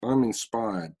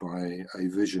inspired by a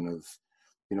vision of,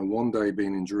 one day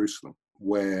being in Jerusalem,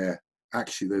 where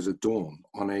actually there's a dawn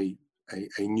on a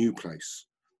new place,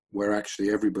 where actually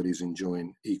everybody's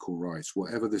enjoying equal rights,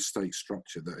 whatever the state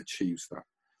structure that achieves that,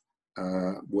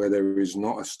 where there is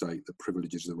not a state that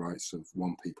privileges the rights of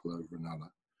one people over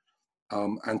another.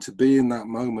 And to be in that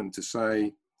moment to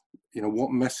say,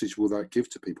 what message will that give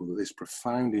to people that this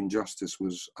profound injustice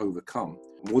was overcome?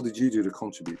 What did you do to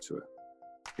contribute to it?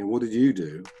 What did you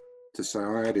do to say,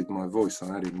 I added my voice,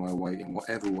 I added my weight in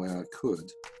whatever way I could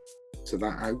to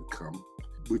that outcome,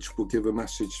 which will give a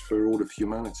message for all of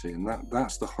humanity? And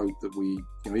that's the hope that we,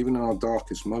 even in our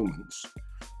darkest moments,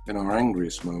 in our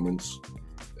angriest moments,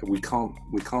 we can't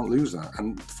lose that.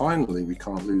 And finally, we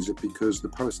can't lose it because the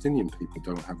Palestinian people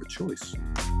don't have a choice.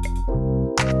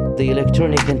 The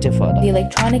Electronic Intifada. The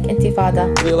Electronic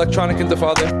Intifada. The Electronic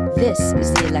Intifada. This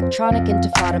is the Electronic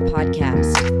Intifada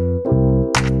podcast.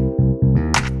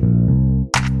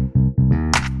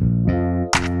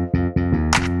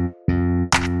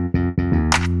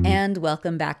 And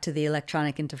welcome back to the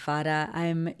Electronic Intifada.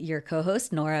 I'm your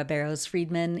co-host, Nora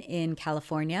Barrows-Friedman in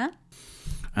California.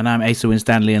 And I'm Asa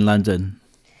Winstanley in London.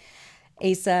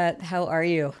 Asa, how are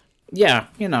you? Yeah,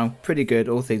 pretty good,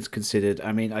 all things considered.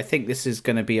 I mean, I think this is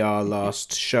going to be our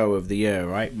last show of the year,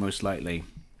 right? Most likely.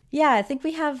 Yeah, I think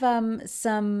we have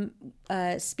some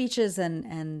speeches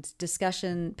and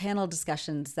panel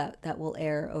discussions that will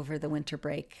air over the winter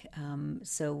break.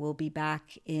 So we'll be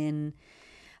back in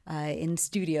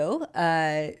studio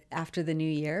after the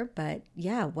new year. But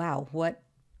yeah, wow, what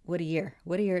a year.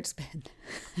 What a year it's been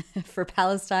for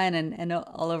Palestine and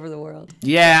all over the world.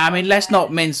 Yeah, I mean, let's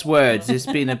not mince words. It's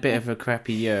been a bit of a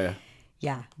crappy year.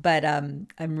 Yeah, but I'm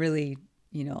really,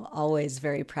 always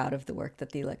very proud of the work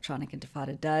that the Electronic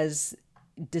Intifada does,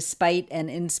 despite and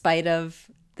in spite of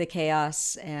the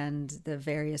chaos and the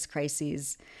various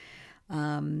crises.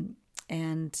 And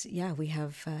yeah, we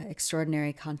have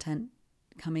extraordinary content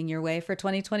coming your way for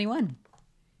 2021.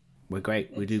 We're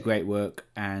great. We do great work.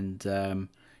 And,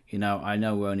 I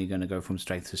know we're only going to go from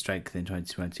strength to strength in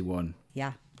 2021.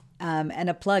 Yeah. And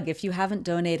a plug, if you haven't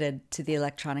donated to the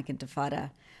Electronic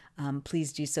Intifada,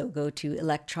 please do so. Go to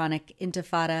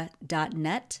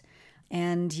electronicintifada.net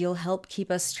and you'll help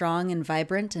keep us strong and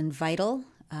vibrant and vital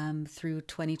through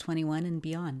 2021 and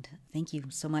beyond. Thank you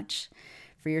so much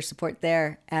for your support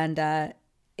there. And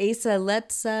Asa,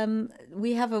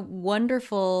 we have a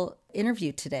wonderful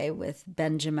interview today with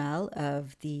Ben Jamal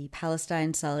of the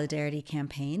Palestine Solidarity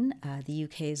Campaign, the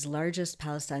UK's largest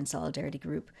Palestine solidarity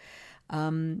group.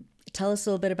 Tell us a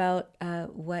little bit about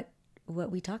what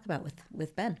we talk about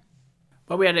with Ben.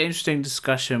 Well, we had an interesting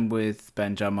discussion with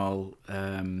Ben Jamal,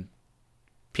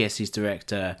 PSC's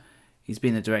director. He's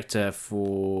been the director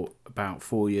for about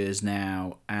 4 years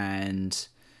now, and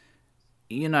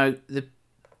the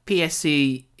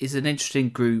PSC is an interesting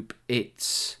group.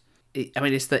 It's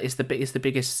the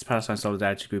biggest Palestine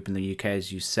solidarity group in the UK,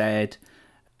 as you said,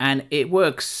 and it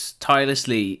works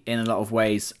tirelessly in a lot of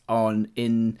ways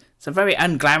in some very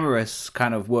unglamorous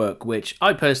kind of work, which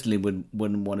I personally wouldn't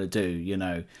want to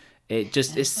do.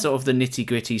 It's sort of the nitty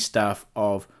gritty stuff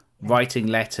of writing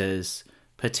letters,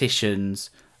 petitions,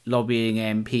 lobbying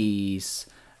MPs,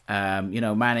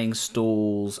 manning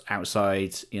stalls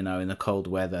outside, in the cold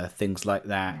weather, things like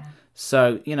that. Yeah.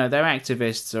 So, they're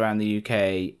activists around the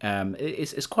UK.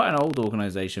 It's quite an old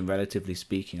organisation, relatively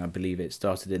speaking. I believe it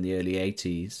started in the early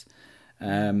 80s.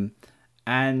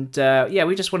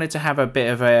 We just wanted to have a bit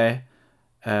of a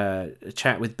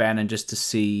chat with Ben and just to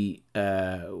see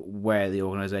where the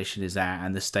organisation is at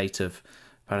and the state of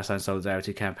Palestine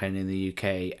Solidarity Campaign in the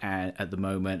UK at the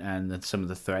moment, and some of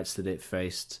the threats that it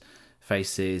faces,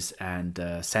 and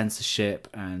censorship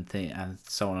and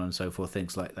so on and so forth,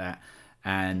 things like that.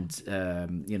 And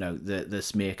the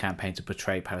smear campaign to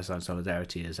portray Palestine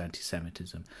solidarity as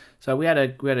anti-Semitism. So we had a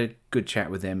good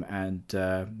chat with him, and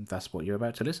that's what you're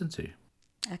about to listen to.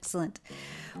 Excellent.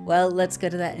 Well, let's go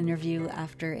to that interview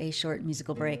after a short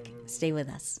musical break. Stay with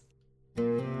us.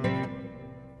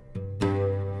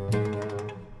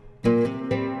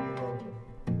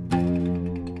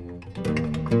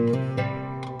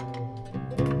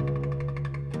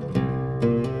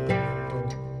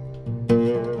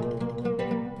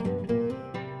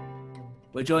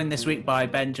 We're joined this week by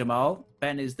Ben Jamal.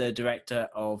 Ben is the director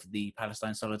of the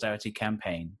Palestine Solidarity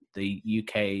Campaign, the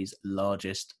UK's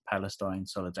largest Palestine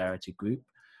solidarity group.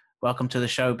 Welcome to the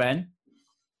show, Ben.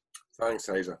 Thanks,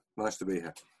 Asa. Nice to be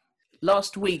here.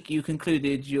 Last week, you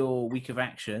concluded your week of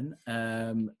action,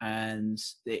 and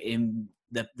in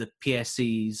the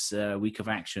PSC's week of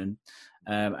action,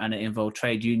 and it involved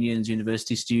trade unions,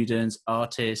 university students,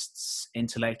 artists,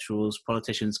 intellectuals,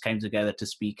 politicians came together to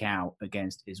speak out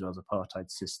against Israel's apartheid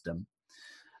system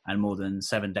and more than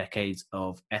 7 decades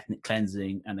of ethnic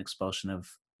cleansing and expulsion of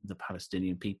the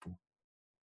Palestinian people.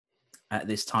 At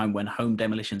this time when home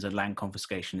demolitions and land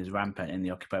confiscation is rampant in the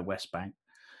occupied West Bank,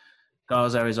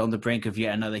 Gaza is on the brink of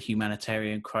yet another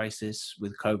humanitarian crisis,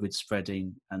 with COVID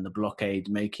spreading and the blockade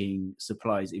making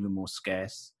supplies even more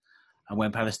scarce. And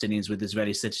when Palestinians with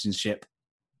Israeli citizenship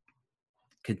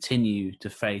continue to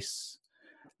face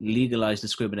legalized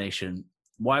discrimination,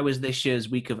 why was this year's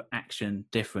week of action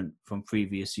different from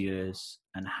previous years,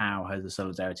 and how has the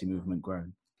solidarity movement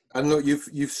grown? And look,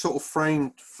 you've sort of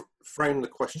framed the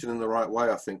question in the right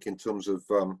way, I think, in terms of,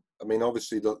 I mean,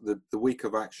 obviously the week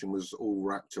of action was all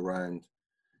wrapped around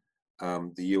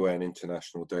the UN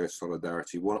International Day of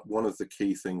Solidarity. One of the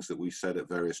key things that we said at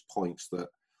various points, that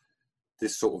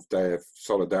this sort of day of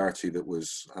solidarity that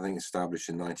was, I think, established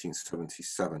in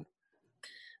 1977,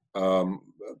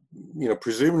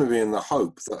 presumably in the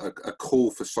hope that a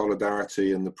call for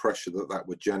solidarity and the pressure that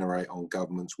would generate on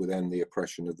governments would end the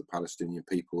oppression of the Palestinian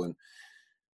people. And,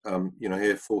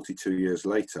 here 42 years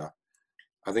later,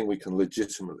 I think we can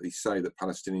legitimately say that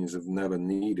Palestinians have never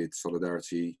needed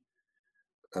solidarity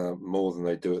more than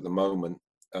they do at the moment.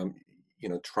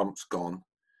 Trump's gone,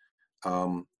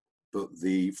 but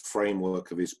the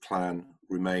framework of his plan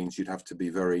remains. You'd have to be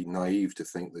very naive to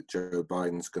think that Joe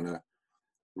Biden's going to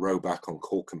row back on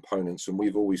core components. And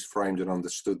we've always framed and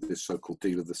understood this so-called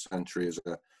deal of the century as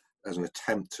an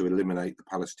attempt to eliminate the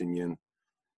Palestinian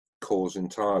cause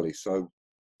entirely. So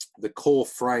the core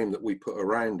frame that we put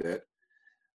around it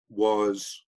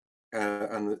was,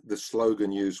 and the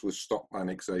slogan used was "Stop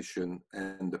Annexation,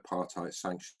 End Apartheid,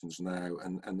 Sanctions Now,"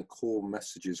 and the core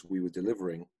messages we were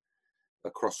delivering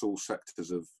across all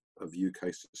sectors of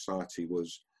UK society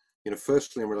was,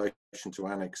 firstly in relation to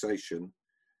annexation,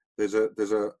 there's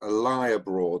a lie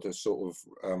abroad, a sort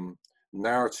of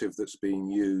narrative that's being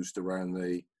used around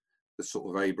the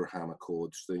sort of Abraham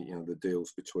Accords, the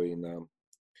deals between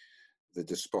the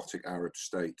despotic Arab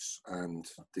states and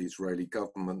the Israeli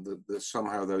government, that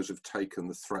somehow those have taken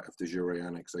the threat of de jure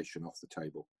annexation off the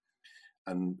table.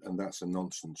 And that's a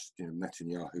nonsense.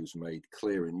 Netanyahu's made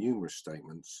clear in numerous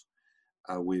statements,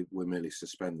 we're merely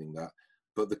suspending that.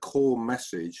 But the core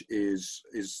message is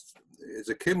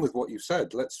akin with what you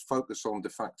said. Let's focus on de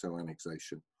facto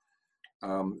annexation.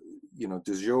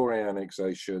 De jure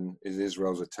annexation is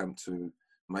Israel's attempt to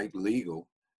make legal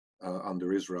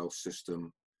under Israel's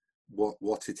system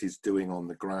what it is doing on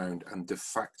the ground, and de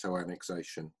facto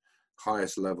annexation,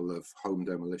 highest level of home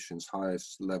demolitions,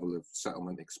 highest level of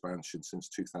settlement expansion since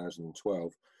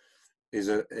 2012, is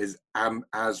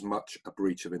as much a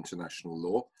breach of international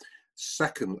law.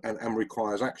 Second, and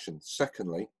requires action.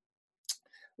 Secondly,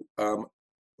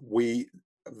 we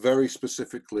very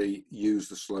specifically use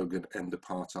the slogan "End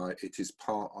Apartheid." It is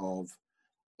part of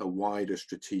a wider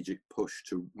strategic push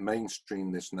to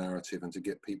mainstream this narrative and to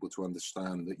get people to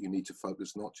understand that you need to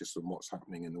focus not just on what's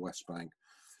happening in the West Bank,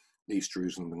 East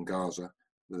Jerusalem and Gaza,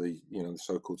 the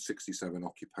so-called 67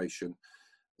 occupation,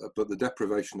 but the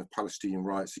deprivation of Palestinian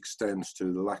rights extends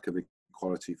to the lack of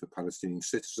equality for Palestinian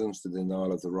citizens, the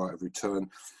denial of the right of return,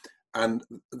 and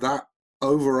that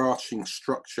overarching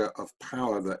structure of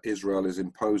power that Israel is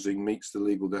imposing meets the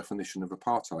legal definition of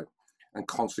apartheid, and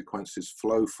consequences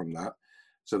flow from that.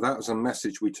 So that was a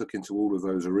message we took into all of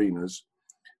those arenas.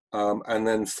 And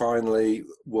then finally,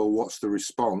 well, what's the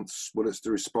response? Well, it's the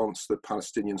response that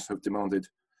Palestinians have demanded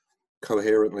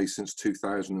coherently since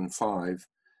 2005,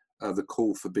 the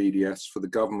call for BDS. For the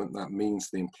government, that means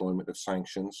the employment of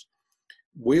sanctions.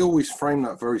 We always frame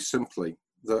that very simply,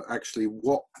 that actually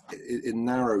what, in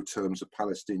narrow terms, are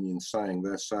Palestinians saying?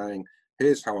 They're saying,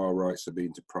 here's how our rights are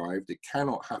being deprived. It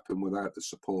cannot happen without the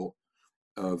support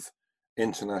of the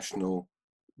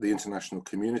international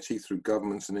community through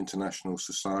governments and international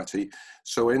society.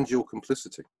 So end your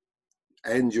complicity.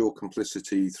 End your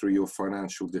complicity through your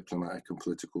financial, diplomatic and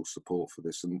political support for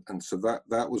this. And so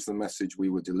that was the message we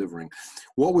were delivering.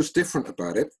 What was different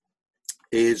about it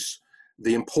is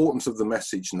the importance of the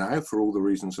message now, for all the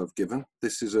reasons I've given.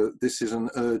 This is an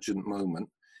urgent moment.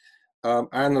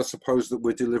 And I suppose that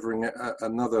we're delivering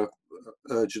another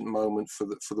urgent moment for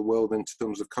the world in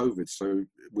terms of COVID. So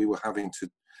we were having to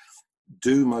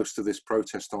do most of this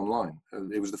protest online.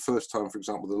 It was the first time, for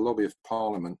example, the lobby of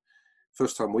Parliament,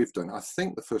 first time we've done, I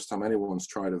think the first time anyone's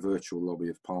tried a virtual lobby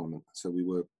of Parliament. So we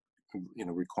were,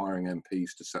 requiring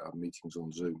MPs to set up meetings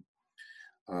on Zoom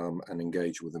and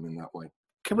engage with them in that way.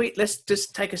 let's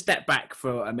just take a step back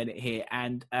for a minute here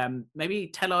and maybe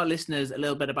tell our listeners a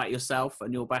little bit about yourself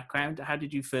and your background. How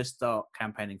did you first start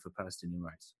campaigning for Palestinian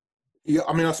rights? Yeah,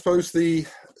 I mean, I suppose the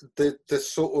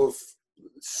sort of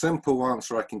simple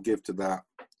answer I can give to that,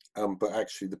 but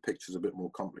actually the picture's a bit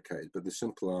more complicated. But the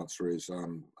simple answer is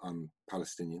I'm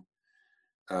Palestinian.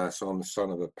 So I'm the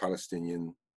son of a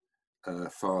Palestinian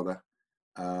father.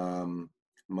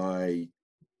 My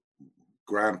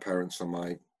grandparents on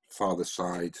my father's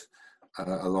side,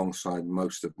 alongside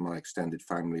most of my extended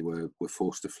family, were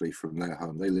forced to flee from their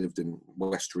home. They lived in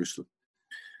West Jerusalem,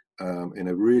 in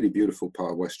a really beautiful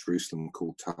part of West Jerusalem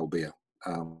called Talbiah,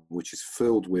 which is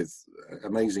filled with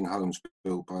amazing homes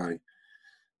built by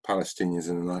Palestinians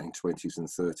in the 1920s and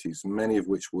 30s, many of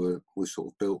which were sort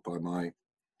of built by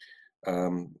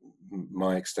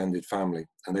my extended family,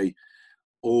 and they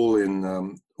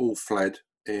all fled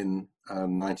in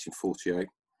 1948.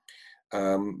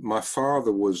 My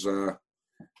father was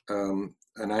an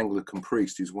Anglican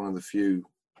priest. He's one of the few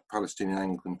Palestinian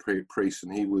Anglican priests,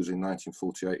 and he was in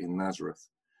 1948 in Nazareth.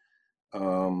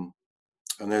 And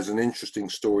there's an interesting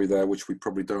story there, which we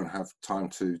probably don't have time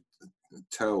to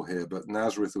tell here, but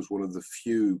Nazareth was one of the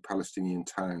few Palestinian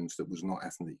towns that was not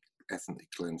ethnically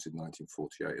cleansed in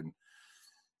 1948.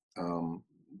 And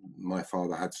my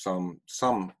father had some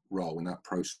role in that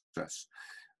process.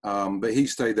 But he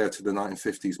stayed there to the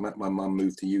 1950s, met my mum,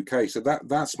 moved to UK. So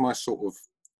that's my sort of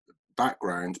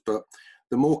background. But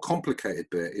the more complicated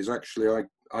bit is actually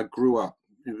I grew up,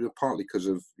 partly because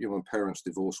of my parents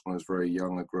divorced when I was very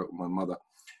young. I grew up with my mother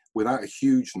without a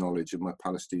huge knowledge of my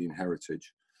Palestinian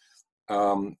heritage.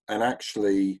 And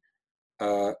actually,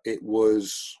 it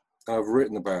was, I've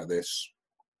written about this,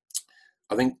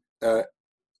 I think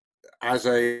as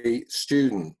a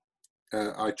student,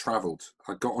 I travelled.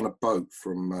 I got on a boat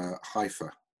from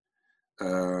Haifa,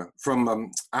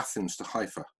 from Athens to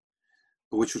Haifa,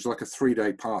 which was like a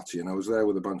 3-day party. And I was there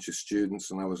with a bunch of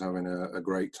students, and I was having a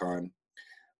great time.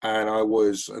 And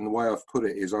and the way I've put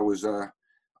it is, I was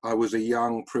a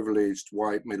young, privileged,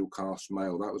 white, middle-class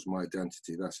male. That was my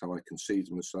identity. That's how I conceived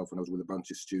of myself. And I was with a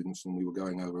bunch of students, and we were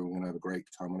going over and we were going to have a great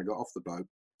time. When I got off the boat,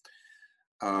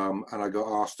 and I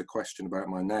got asked a question about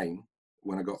my name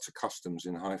when I got to customs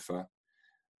in Haifa.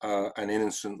 And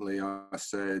innocently I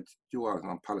said,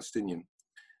 I'm Palestinian.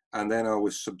 And then I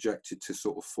was subjected to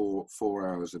sort of four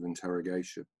hours of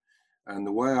interrogation. And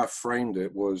the way I framed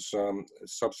it was,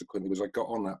 subsequently, was I got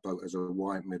on that boat as a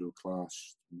white middle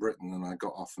class Briton, and I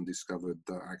got off and discovered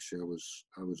that actually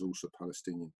I was also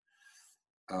Palestinian,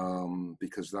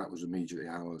 because that was immediately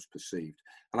how I was perceived.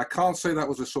 And I can't say that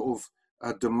was a sort of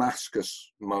a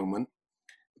Damascus moment,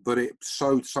 but it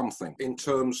sowed something in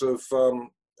terms of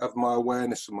my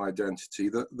awareness of my identity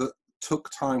that took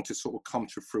time to sort of come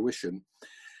to fruition.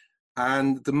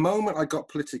 And the moment I got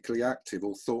politically active,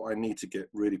 or thought I need to get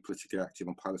really politically active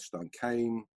on Palestine,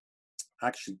 came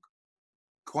actually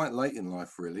quite late in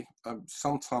life, really.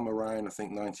 Sometime around, I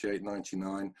think, 98,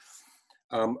 99,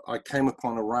 I came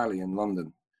upon a rally in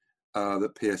London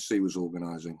that PSC was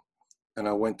organising. And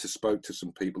I went to spoke to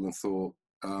some people and thought,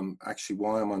 actually,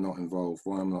 why am I not involved?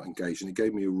 Why am I not engaged? And it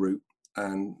gave me a route.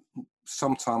 And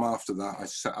sometime after that, I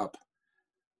set up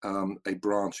a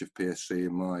branch of PSC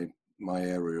in my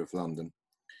area of London,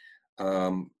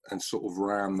 and sort of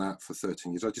ran that for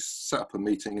 13 years. I just set up a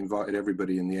meeting, invited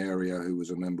everybody in the area who was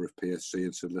a member of PSC,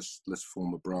 and said, let's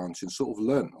form a branch, and sort of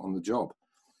learn on the job.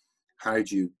 How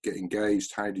do you get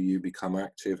engaged? How do you become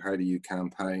active? How do you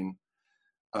campaign?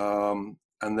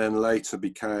 And then later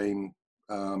became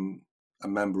a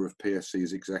member of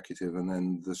PSC's executive, and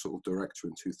then the sort of director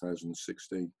in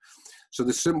 2016. So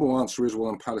the simple answer is, well,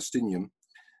 I'm Palestinian.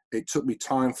 It took me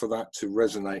time for that to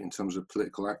resonate in terms of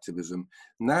political activism.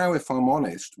 Now, if I'm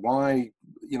honest, why,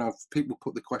 if people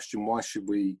put the question, why should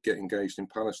we get engaged in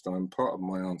Palestine? Part of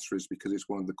my answer is because it's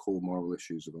one of the core moral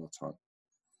issues of our time.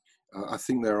 I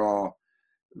think there are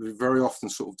very often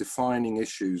sort of defining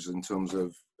issues in terms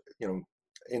of,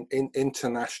 in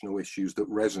international issues that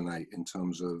resonate in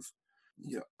terms of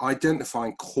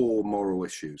identifying core moral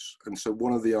issues. And so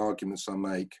one of the arguments I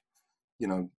make,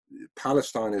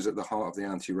 Palestine is at the heart of the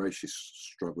anti-racist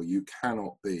struggle. You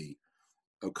cannot be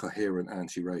a coherent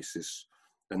anti-racist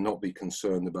and not be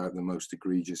concerned about the most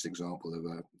egregious example of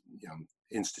a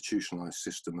institutionalized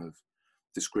system of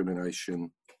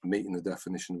discrimination meeting the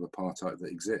definition of apartheid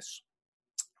that exists.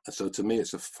 And so to me,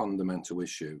 it's a fundamental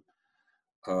issue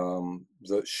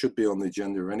that should be on the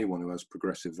agenda of anyone who has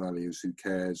progressive values, who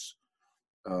cares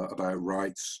about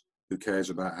rights, who cares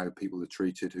about how people are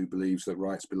treated, who believes that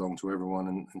rights belong to everyone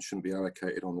and shouldn't be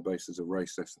allocated on the basis of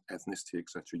race, ethnicity,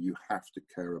 etc. You have to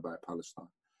care about Palestine.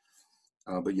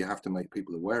 but you have to make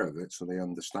people aware of it so they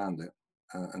understand it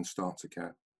and start to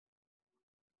care.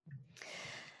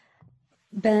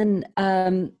 Ben,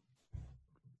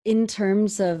 in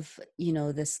terms of,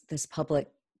 this public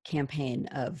campaign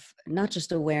of not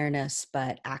just awareness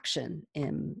but action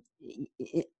in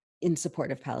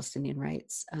support of Palestinian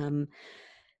rights,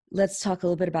 let's talk a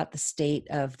little bit about the state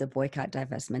of the boycott,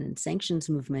 divestment, and sanctions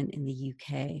movement in the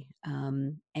UK,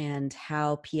 and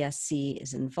how PSC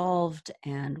is involved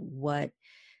and what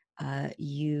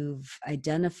you've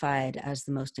identified as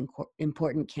the most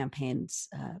important campaigns,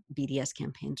 BDS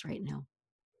campaigns right now.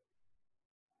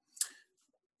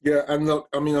 Yeah, and look,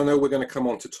 I mean, I know we're going to come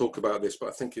on to talk about this, but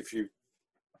I think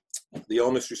the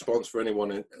honest response for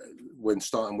anyone when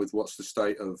starting with what's the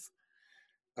state of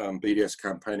BDS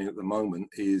campaigning at the moment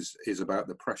is about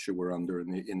the pressure we're under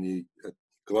in the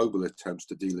global attempts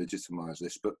to delegitimize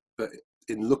this. But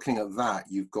in looking at that,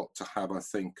 you've got to have, I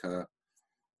think,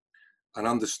 an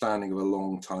understanding of a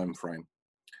long time frame,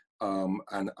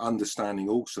 and understanding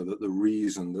also that the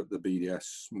reason that the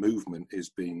BDS movement is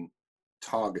being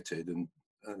targeted and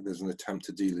there's an attempt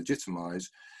to delegitimize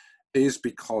is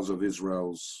because of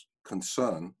Israel's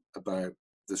concern about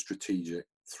the strategic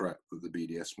threat that the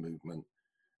BDS movement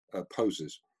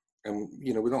poses. And,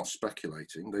 we're not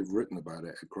speculating. They've written about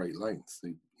it at great length.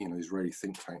 The, Israeli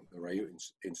think tank, the Reut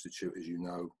Institute, as you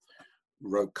know,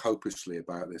 wrote copiously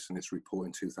about this in its report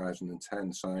in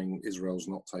 2010, saying Israel's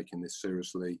not taking this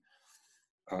seriously,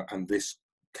 and this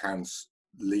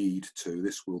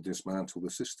will dismantle the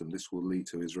system. This will lead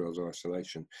to Israel's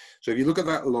isolation. So if you look at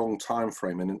that long time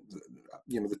frame, and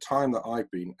the time that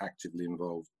I've been actively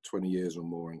involved, 20 years or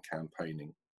more in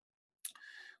campaigning,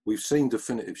 we've seen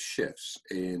definitive shifts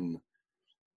in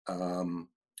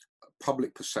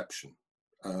public perception.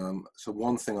 So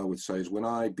one thing I would say is when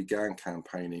I began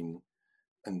campaigning,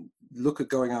 and look at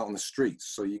going out on the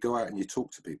streets. So you go out and you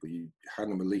talk to people, you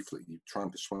hand them a leaflet, you try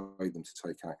and persuade them to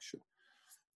take action.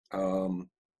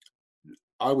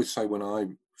 I would say when I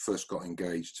first got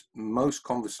engaged, most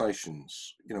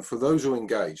conversations, for those who are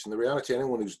engaged, and the reality,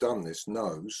 anyone who's done this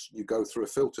knows, you go through a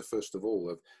filter first of all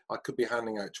of, I could be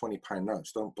handing out £20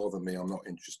 notes, don't bother me, I'm not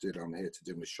interested, I'm here to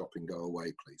do my shopping, go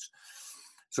away please.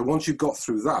 So once you've got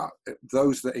through that,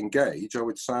 those that engage, I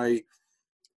would say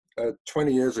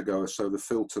 20 years ago or so, the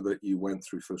filter that you went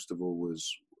through first of all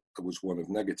was one of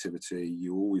negativity.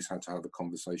 You always had to have a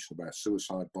conversation about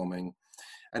suicide bombing,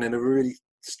 and in a really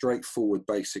straightforward,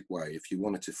 basic way, if you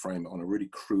wanted to frame it on a really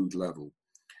crude level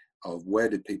of where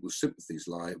did people's sympathies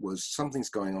lie, it was something's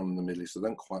going on in the Middle East. I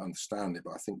don't quite understand it,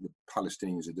 but I think the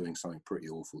Palestinians are doing something pretty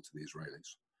awful to the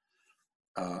Israelis,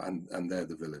 and they're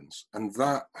the villains. And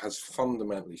that has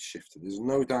fundamentally shifted. There's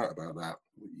no doubt about that.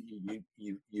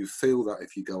 You feel that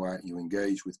if you go out, you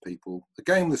engage with people.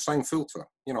 Again, the same filter.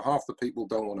 Half the people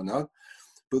don't want to know,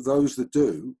 but those that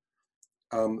do,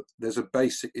 there's a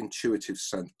basic intuitive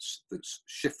sense that's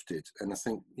shifted. And I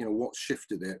think, what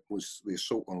shifted it was the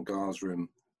assault on Gaza in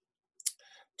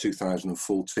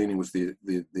 2014. It was the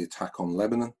attack on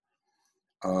Lebanon.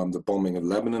 The bombing of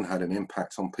Lebanon had an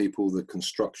impact on people, the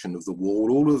construction of the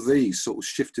wall. All of these sort of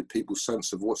shifted people's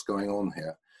sense of what's going on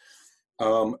here.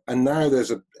 And now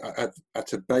there's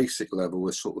at a basic level,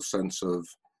 a sort of sense of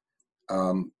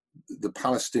the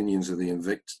Palestinians are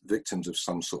the victims of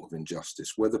some sort of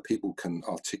injustice. Whether people can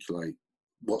articulate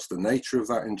what's the nature of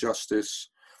that injustice,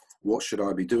 what should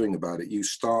I be doing about it, you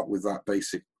start with that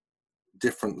basic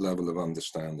different level of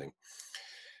understanding.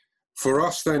 For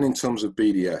us then, in terms of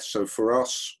BDS, so for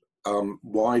us,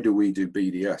 why do we do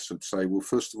BDS? I'd say, well,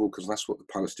 first of all, because that's what the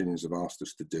Palestinians have asked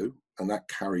us to do, and that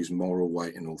carries moral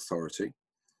weight and authority.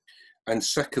 And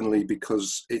secondly,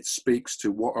 because it speaks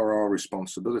to what are our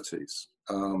responsibilities.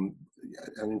 And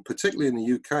particularly in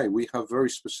the UK, we have very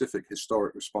specific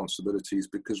historic responsibilities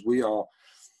because we are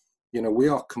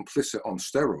complicit on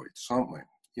steroids, aren't we?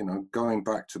 Going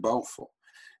back to Balfour,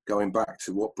 going back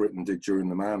to what Britain did during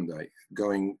the Mandate,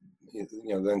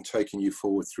 then taking you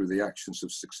forward through the actions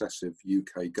of successive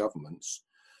UK governments.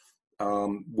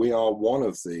 We are one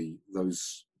of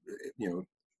those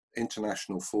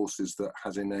international forces that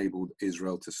has enabled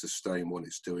Israel to sustain what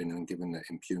it's doing and given it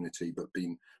impunity, but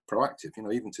being proactive.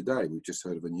 Even today, we've just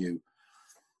heard of a new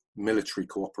military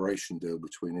cooperation deal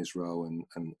between Israel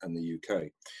and the UK.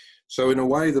 So in a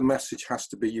way, the message has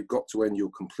to be, you've got to end your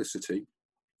complicity.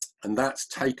 And that's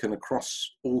taken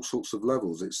across all sorts of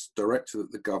levels. It's directed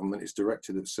at the government, it's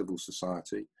directed at civil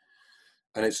society,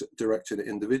 and it's directed at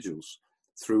individuals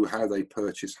through how they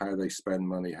purchase, how they spend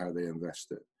money, how they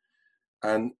invest it.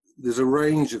 And there's a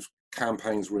range of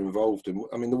campaigns we're involved in.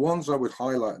 I mean, the ones I would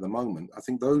highlight at the moment, I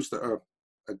think those that are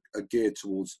geared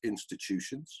towards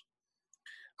institutions,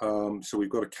 So we've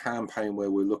got a campaign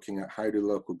where we're looking at how do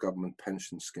local government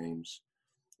pension schemes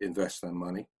invest their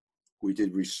money. We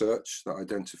did research that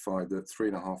identified that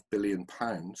 £3.5 billion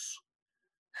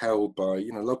held by,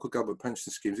 local government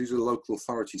pension schemes. These are local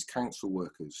authorities, council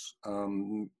workers,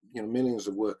 millions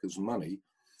of workers' money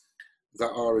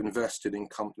that are invested in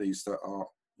companies that are,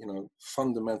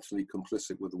 fundamentally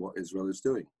complicit with what Israel is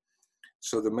doing.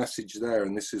 So the message there,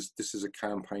 and this is a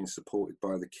campaign supported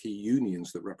by the key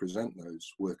unions that represent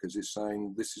those workers, is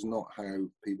saying this is not how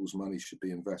people's money should be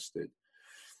invested.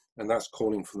 And that's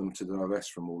calling for them to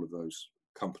divest from all of those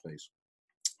companies.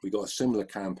 We got a similar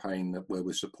campaign where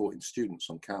we're supporting students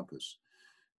on campus.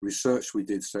 Research we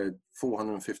did said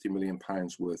 £450 million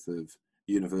worth of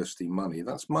university money.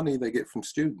 That's money they get from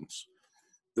students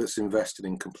that's invested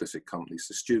in complicit companies.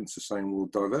 The students are saying, we'll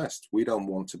divest. We don't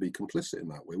want to be complicit in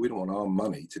that way. We don't want our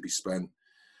money to be spent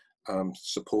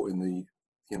supporting the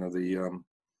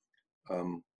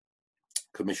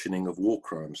commissioning of war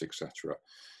crimes, etc.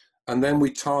 And then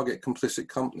we target complicit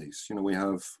companies. We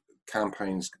have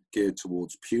campaigns geared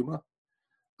towards Puma,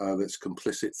 that's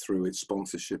complicit through its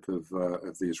sponsorship of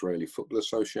the Israeli Football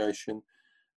Association.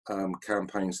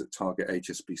 Campaigns that target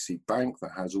HSBC Bank,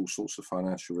 that has all sorts of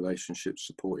financial relationships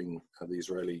supporting the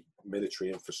Israeli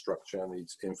military infrastructure and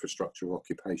its infrastructure of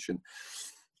occupation.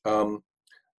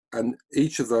 And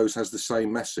each of those has the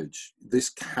same message. This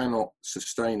cannot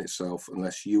sustain itself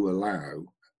unless you allow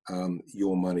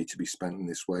your money to be spent in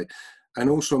this way. And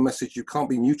also a message, you can't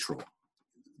be neutral.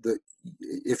 That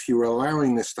if you're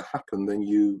allowing this to happen, then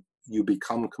you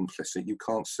become complicit. You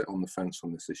can't sit on the fence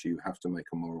on this issue. You have to make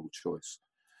a moral choice.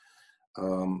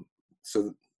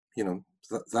 So,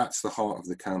 that's the heart of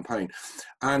the campaign.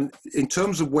 And in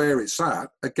terms of where it's at,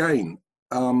 again,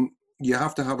 you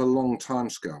have to have a long time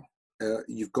scale.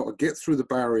 You've got to get through the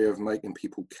barrier of making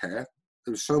people care.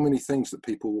 There's so many things that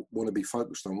people want to be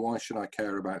focused on. Why should I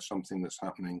care about something that's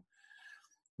happening,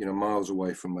 miles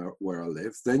away from where I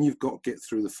live? Then you've got to get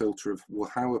through the filter of, well,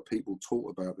 how are people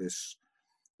taught about this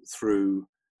through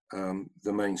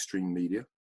the mainstream media?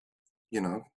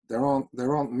 There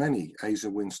aren't many Asa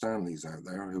Winstanleys out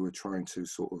there who are trying to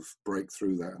sort of break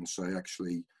through that and say,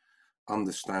 actually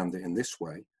understand it in this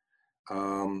way.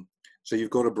 So you've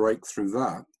got to break through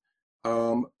that.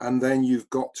 And then you've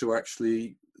got to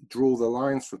actually draw the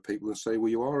lines for people and say, well,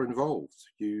 you are involved.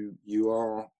 You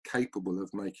are capable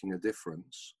of making a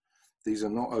difference. These are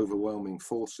not overwhelming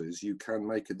forces. You can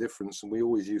make a difference. And we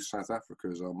always use South Africa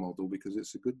as our model because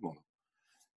it's a good model.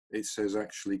 It says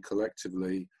actually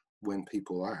collectively, when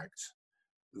people act,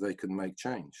 they can make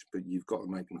change, but you've got to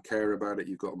make them care about it.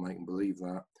 You've got to make them believe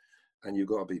that, and you've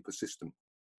got to be persistent.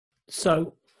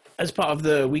 So as part of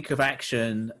the week of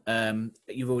action,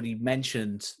 you've already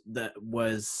mentioned that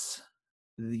was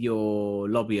your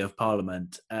lobby of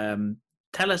Parliament.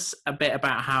 Tell us a bit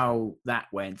about how that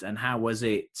went, and how was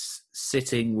it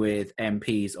sitting with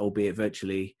MPs, albeit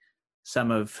virtually, some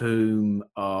of whom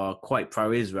are quite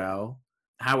pro-Israel.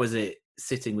 How was it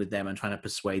sitting with them and trying to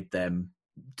persuade them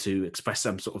to express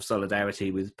some sort of solidarity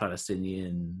with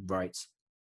Palestinian rights?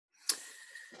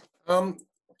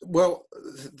 Well,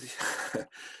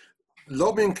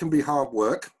 lobbying can be hard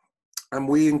work, and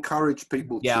we encourage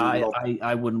people to lobby.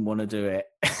 I wouldn't want to do it.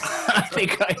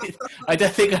 I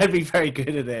don't think I'd be very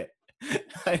good at it.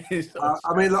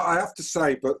 I mean, look, I have to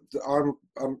say, but I'm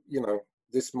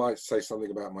this might say something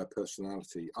about my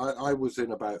personality. I was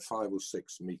in about 5 or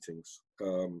 6 meetings.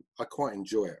 I quite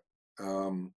enjoy it,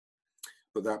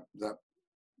 but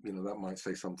that might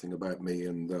say something about me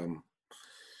and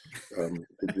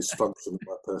the dysfunction of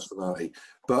my personality.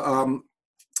 But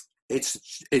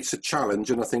it's a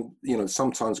challenge, and I think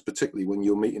sometimes, particularly when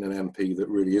you're meeting an MP that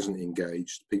really isn't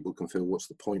engaged, people can feel, what's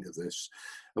the point of this?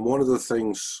 And one of the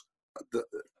things that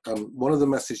one of the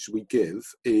messages we give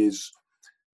is,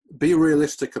 be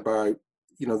realistic about,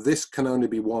 this can only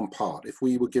be one part. If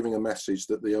we were giving a message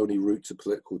that the only route to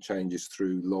political change is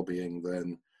through lobbying,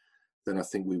 then I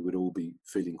think we would all be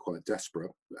feeling quite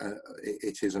desperate.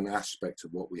 It is an aspect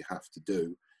of what we have to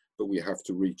do, but we have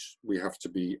to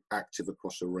be active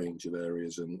across a range of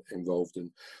areas and involved in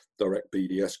direct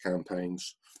BDS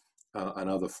campaigns and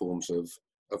other forms of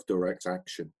direct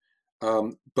action.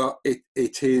 But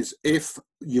it is, if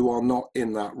you are not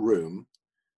in that room,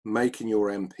 making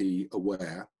your MP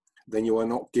aware, then you are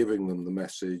not giving them the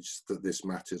message that this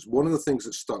matters. One of the things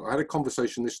that stuck, I had a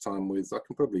conversation this time with,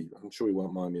 I'm sure he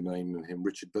won't mind me naming him,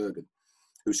 Richard Bergen,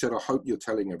 who said, I hope you're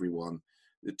telling everyone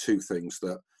the 2 things,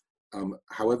 that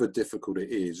however difficult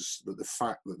it is, that the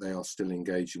fact that they are still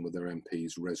engaging with their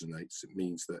MPs resonates. It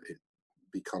means that it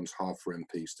becomes hard for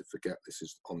MPs to forget this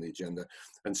is on the agenda.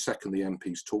 And secondly,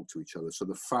 MPs talk to each other. So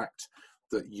the fact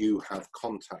that you have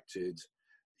contacted,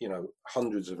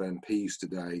 hundreds of MPs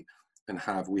today, and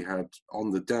we had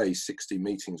on the day 60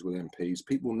 meetings with MPs.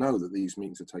 People know that these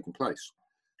meetings are taking place,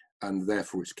 and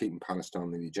therefore it's keeping Palestine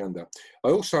on the agenda. I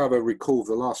also have a recall of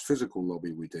the last physical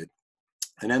lobby we did.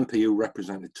 An MP who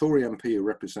represented, Tory MP who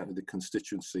represented the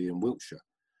constituency in Wiltshire,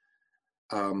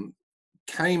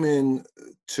 came in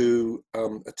to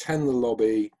attend the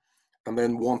lobby and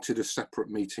then wanted a separate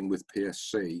meeting with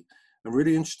PSC. And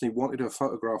really interestingly, wanted a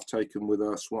photograph taken with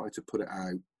us, wanted to put it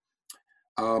out.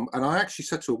 And I actually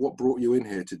said to her, what brought you in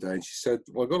here today? And she said,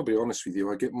 well, I've got to be honest with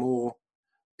you, I get more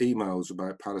emails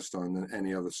about Palestine than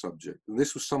any other subject. And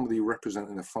this was somebody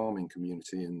representing a farming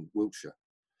community in Wiltshire.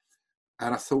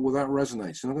 And I thought, well, that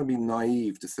resonates. I'm not going to be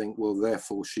naive to think, well,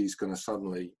 therefore she's going to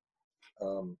suddenly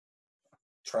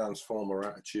transform her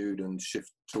attitude and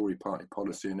shift Tory party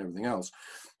policy and everything else.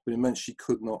 But it meant she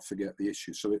could not forget the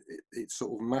issue. So it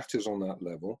sort of matters on that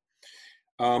level.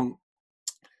 And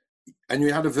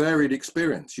you had a varied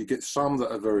experience. You get some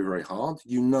that are very, very hard.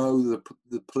 The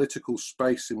political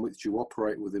space in which you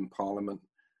operate within Parliament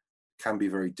can be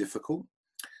very difficult.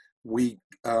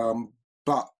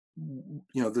 But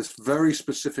this very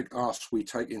specific asks we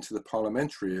take into the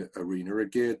parliamentary arena are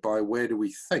geared by where do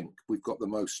we think we've got the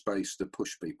most space to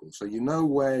push people. So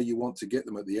where you want to get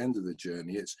them at the end of the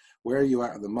journey. It's where are you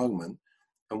at the moment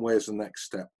and where's the next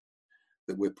step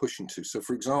that we're pushing to. So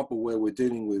for example, where we're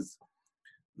dealing with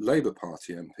Labour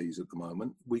Party MPs at the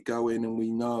moment, we go in and we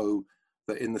know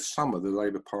that in the summer the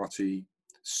Labour Party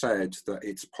said that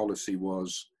its policy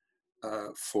was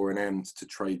for an end to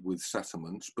trade with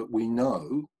settlements, but we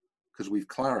know, because we've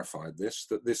clarified this,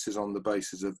 that this is on the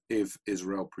basis of if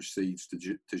Israel proceeds to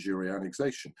de jure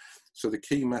annexation. So the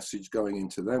key message going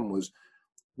into them was,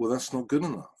 well, that's not good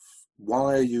enough.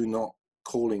 Why are you not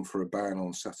calling for a ban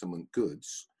on settlement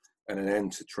goods and an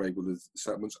end to trade with the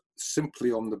settlements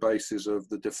simply on the basis of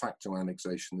the de facto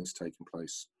annexation that's taking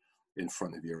place in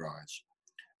front of your eyes,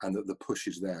 and that the push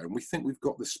is there? And we think we've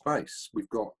got the space. We've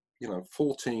got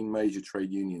 14 major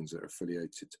trade unions that are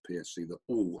affiliated to PSC that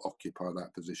all occupy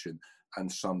that position,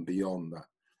 and some beyond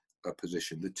that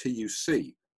position. The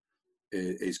TUC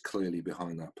is clearly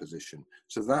behind that position.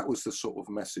 So that was the sort of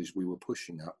message we were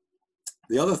pushing up.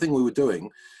 The other thing we were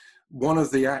doing, one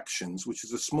of the actions, which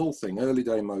is a small thing, early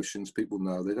day motions, people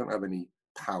know they don't have any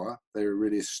power. They're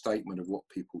really a statement of what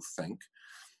people think.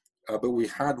 But we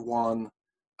had one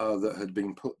that had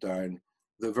been put down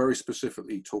that very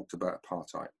specifically talked about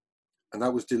apartheid. And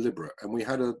that was deliberate. And we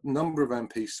had a number of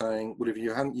MPs saying, well, if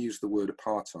you hadn't used the word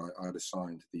apartheid, I'd have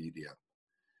signed the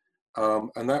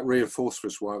EDO. And that reinforced for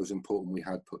us why it was important we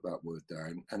had put that word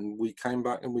down. And we came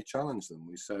back and we challenged them.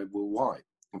 We said, well, why?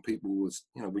 And people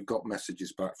we got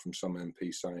messages back from some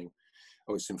MPs saying,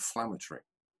 oh, it's inflammatory.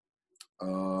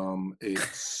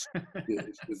 It's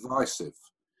divisive.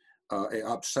 It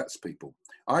upsets people.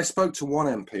 I spoke to one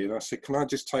MP and I said, can I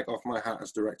just take off my hat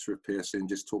as director of PSC and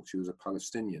just talk to you as a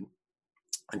Palestinian?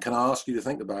 And can I ask you to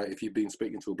think about if you've been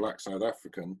speaking to a black South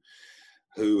African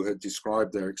who had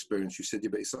described their experience, you said, yeah,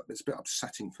 but it's a bit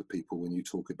upsetting for people when you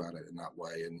talk about it in that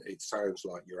way, and it sounds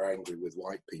like you're angry with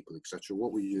white people, etc.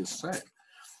 What were you just saying?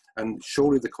 And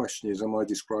surely the question is, am I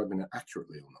describing it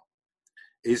accurately or not?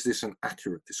 Is this an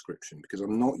accurate description? Because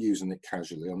I'm not using it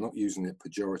casually, I'm not using it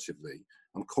pejoratively.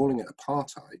 I'm calling it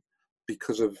apartheid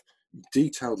because of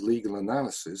detailed legal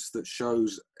analysis that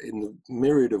shows in the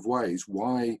myriad of ways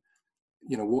why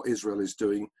what Israel is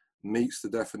doing meets the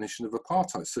definition of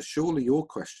apartheid. So surely your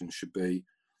question should be,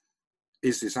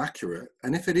 is this accurate?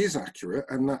 And if it is accurate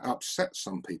and that upsets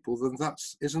some people, then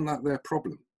isn't that their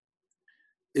problem?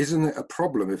 Isn't it a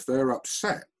problem if they're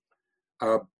upset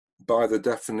by the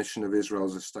definition of Israel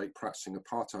as a state practicing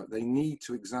apartheid? They need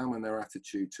to examine their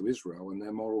attitude to Israel and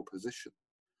their moral position.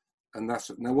 And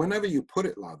that's it. Now, whenever you put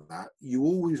it like that, you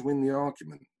always win the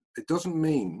argument. It doesn't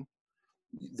mean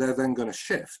they're then going to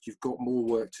shift. You've got more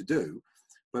work to do.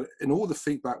 But in all the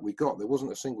feedback we got, there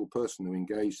wasn't a single person who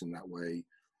engaged in that way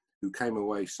who came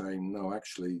away saying, no,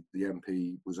 actually, the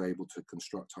MP was able to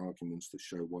construct arguments that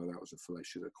show why that was a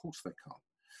fallacious. Of course they can't.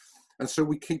 And so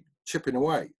we keep chipping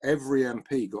away. Every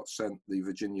MP got sent the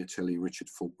Virginia Tilley Richard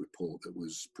Falk report that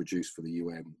was produced for the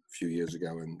UN a few years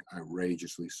ago and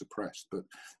outrageously suppressed. But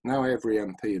now every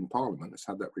MP in Parliament has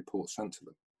had that report sent to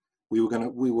them. We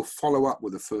will follow up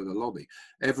with a further lobby.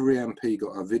 Every MP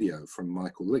got a video from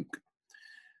Michael Link,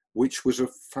 which was a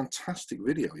fantastic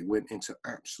video. He went into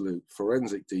absolute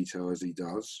forensic detail, as he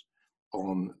does,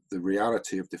 on the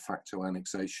reality of de facto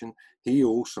annexation. He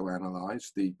also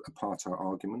analysed the apartheid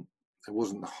argument. It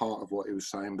wasn't the heart of what he was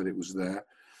saying, but it was there.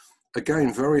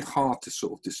 Again, very hard to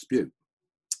sort of dispute.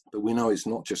 But we know it's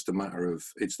not just a matter of,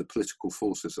 it's the political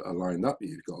forces that are lined up that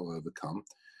you've got to overcome.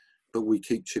 But we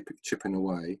keep chipping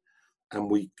away,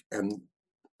 and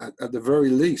at the very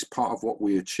least, part of what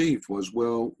we achieved was,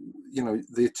 well, you know,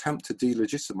 the attempt to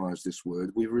delegitimize this word,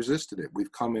 we've resisted it.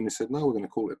 We've come in and said, no, we're going to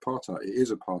call it apartheid. It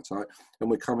is apartheid. And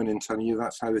we're coming in telling you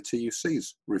that's how the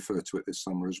TUCs refer to it this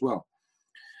summer as well.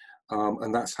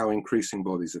 And that's how increasing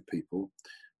bodies of people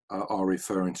are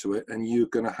referring to it. And you're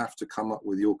going to have to come up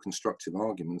with your constructive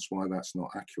arguments why that's not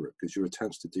accurate, because your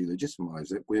attempts to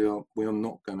delegitimize it, we are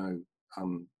not going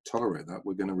to tolerate that.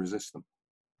 We're going to resist them.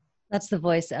 That's the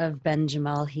voice of Ben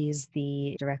Jamal. He's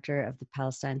the director of the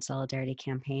Palestine Solidarity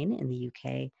Campaign in the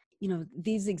UK. You know,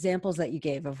 these examples that you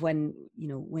gave of when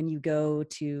you go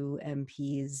to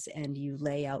MPs and you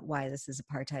lay out why this is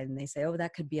apartheid and they say, oh,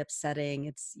 that could be upsetting.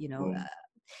 It's,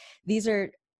 these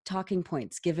are talking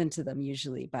points given to them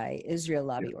usually by Israel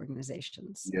lobby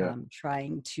organizations,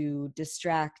 trying to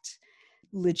distract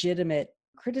legitimate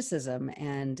criticism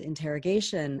and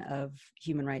interrogation of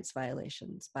human rights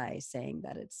violations by saying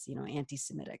that it's,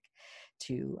 anti-Semitic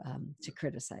to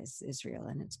criticize Israel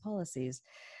and its policies.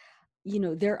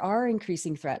 There are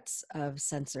increasing threats of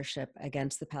censorship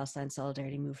against the Palestine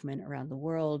Solidarity Movement around the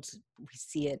world. We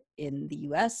see it in the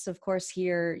US, of course.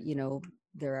 Here,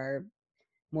 there are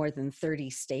more than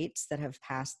 30 states that have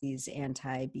passed these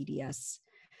anti-BDS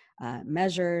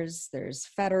measures. There's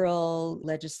federal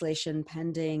legislation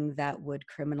pending that would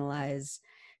criminalize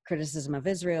criticism of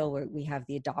Israel, where we have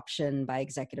the adoption by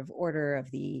executive order of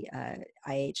the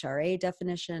IHRA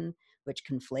definition, which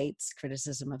conflates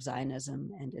criticism of Zionism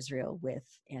and Israel with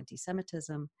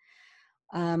anti-Semitism.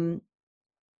 Can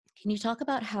you talk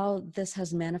about how this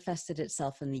has manifested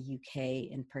itself in the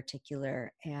UK in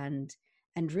particular, and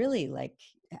really like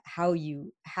how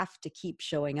you have to keep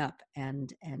showing up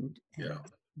and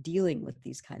dealing with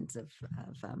these kinds of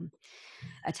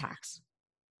attacks?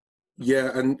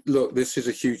 Yeah, and look, this is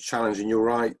a huge challenge, and you're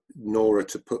right, Nora,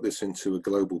 to put this into a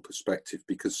global perspective,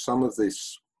 because some of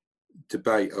this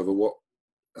debate over what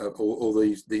all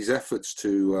these efforts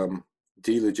to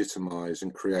delegitimize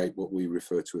and create what we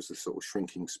refer to as the sort of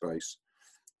shrinking space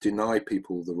deny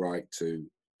people the right to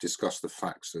discuss the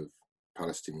facts of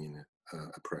Palestinian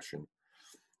oppression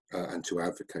and to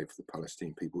advocate for the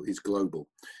Palestinian people is global.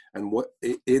 And what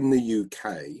in the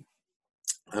UK,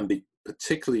 and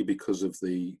particularly because of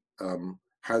the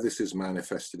how this has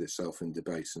manifested itself in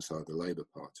debates inside the Labour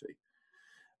Party,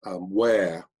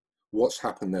 where what's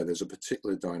happened there's a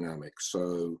particular dynamic.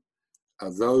 So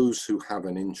those who have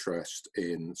an interest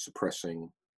in suppressing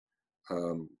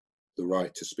the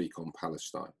right to speak on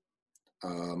Palestine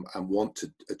and want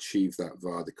to achieve that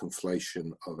via the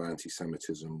conflation of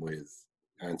anti-Semitism with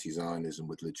anti-Zionism,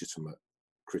 with legitimate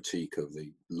critique of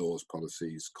the laws,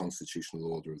 policies,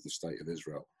 constitutional order of the State of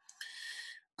Israel,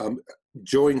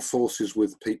 join forces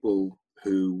with people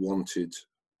who wanted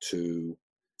to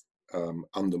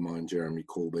undermine Jeremy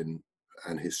Corbyn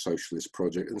and his socialist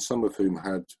project, and some of whom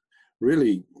had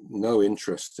really no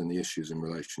interest in the issues in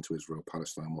relation to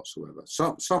Israel-Palestine whatsoever.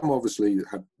 Some obviously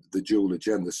had the dual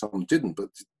agenda, some didn't,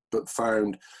 but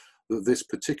found that this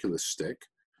particular stick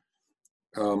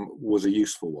was a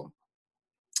useful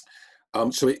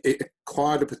one. So it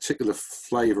acquired a particular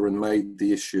flavour and made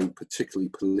the issue particularly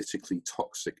politically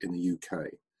toxic in the UK.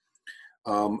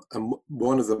 And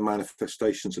one of the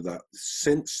manifestations of that,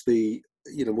 since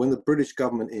when the British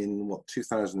government in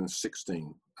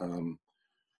 2016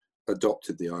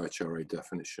 adopted the IHRA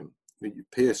definition,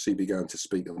 PSC began to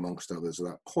speak, amongst others, at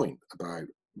that point about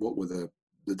what were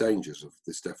the dangers of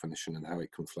this definition and how it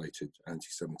conflated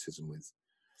anti-Semitism with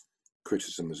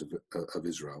criticisms of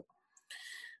Israel.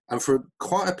 And for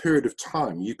quite a period of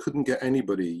time, you couldn't get any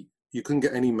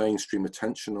mainstream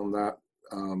attention on that.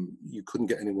 You couldn't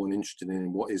get anyone interested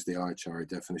in what is the IHRA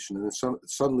definition. And then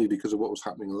suddenly, because of what was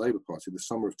happening in the Labour Party, the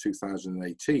summer of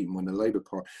 2018, when the Labour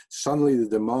Party, suddenly the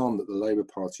demand that the Labour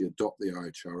Party adopt the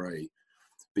IHRA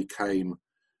became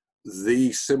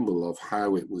the symbol of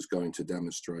how it was going to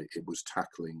demonstrate it was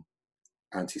tackling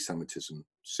anti-Semitism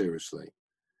seriously.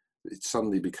 It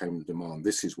suddenly became the demand.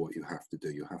 This is what you have to do.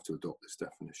 You have to adopt this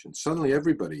definition. Suddenly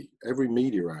everybody, every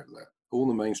media outlet, all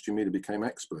the mainstream media became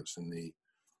experts in the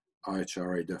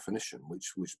IHRA definition,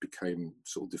 which became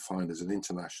sort of defined as an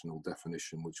international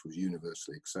definition, which was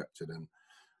universally accepted. And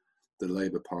the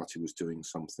Labour Party was doing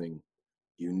something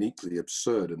uniquely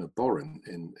absurd and abhorrent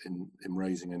in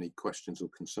raising any questions or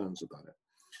concerns about it.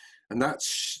 And that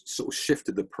sort of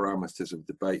shifted the parameters of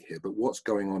debate here. But what's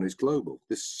going on is global.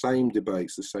 This same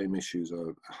debates, the same issues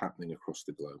are happening across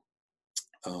the globe.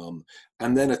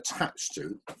 And then attached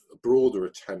to broader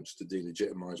attempts to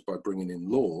delegitimize by bringing in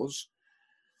laws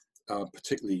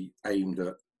particularly aimed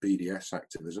at BDS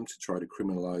activism to try to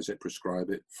criminalise it, prescribe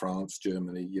it. France,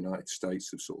 Germany, United States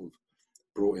have sort of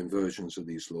brought in versions of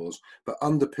these laws. But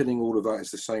underpinning all of that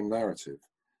is the same narrative,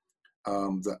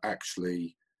 that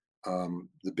actually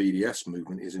the BDS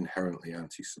movement is inherently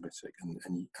anti-Semitic,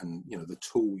 and the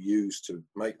tool used to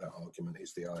make that argument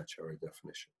is the IHRA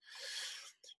definition.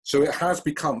 So it has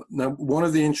become, now one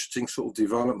of the interesting sort of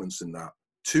developments in that,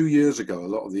 2 years ago, a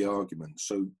lot of the arguments,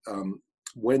 so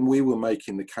when we were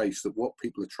making the case that what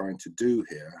people are trying to do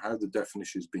here, how the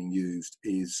definition is being used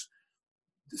is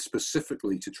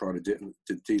specifically to try to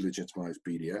delegitimize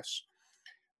BDS,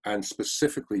 and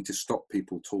specifically to stop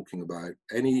people talking about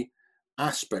any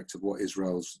aspect of what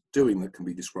Israel's doing that can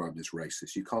be described as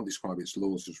racist. You can't describe its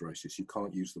laws as racist. You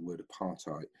can't use the word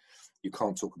apartheid. You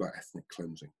can't talk about ethnic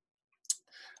cleansing.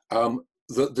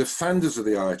 The defenders of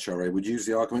the IHRA would use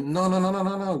the argument,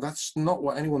 no, that's not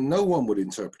what no one would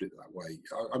interpret it that way.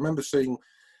 I remember seeing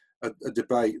a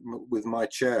debate with my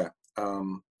chair,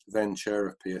 then chair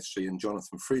of PSC, and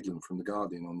Jonathan Friedland from The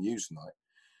Guardian on Newsnight,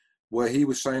 where he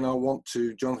was saying,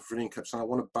 Jonathan Friedland kept saying, I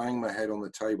want to bang my head on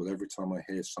the table every time I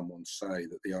hear someone say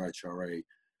that the IHRA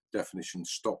definition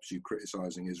stops you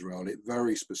criticizing Israel. It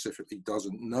very specifically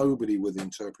doesn't. Nobody would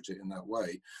interpret it in that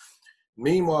way.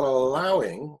 Meanwhile,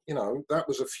 allowing, that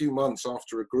was a few months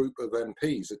after a group of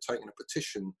MPs had taken a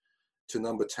petition to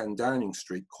number 10 Downing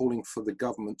Street calling for the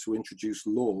government to introduce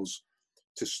laws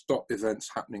to stop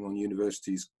events happening on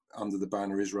universities under the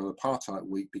banner Israel Apartheid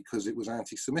Week, because it was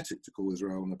anti-Semitic to call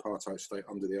Israel an apartheid state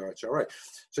under the IHRA.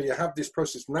 So you have this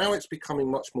process. Now it's becoming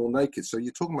much more naked. So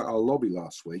you're talking about our lobby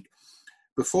last week.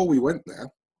 Before we went there,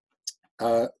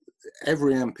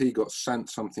 every MP got sent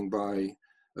something by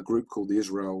a group called the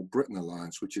Israel-Britain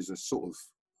Alliance, which is a sort of,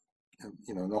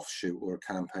 an offshoot or a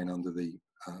campaign under the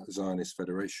Zionist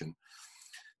Federation,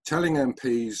 telling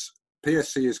MPs,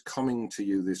 PSC is coming to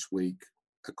you this week,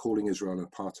 calling Israel an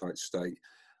apartheid state.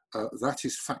 That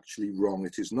is factually wrong.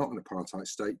 It is not an apartheid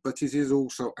state, but it is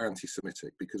also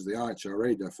anti-Semitic, because the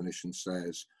IHRA definition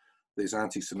says that it's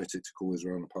anti-Semitic to call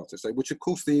Israel an apartheid state, which of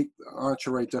course the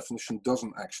IHRA definition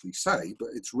doesn't actually say,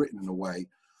 but it's written in a way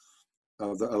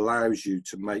that allows you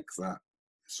to make that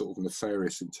sort of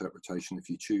nefarious interpretation if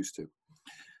you choose to.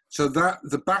 So that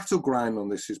the battleground on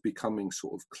this is becoming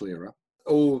sort of clearer.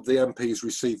 All the MPs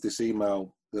received this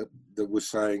email that was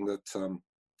saying that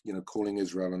calling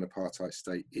Israel an apartheid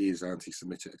state is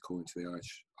anti-Semitic according to the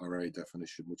IHRA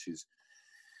definition, which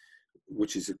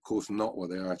is of course not what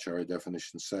the IHRA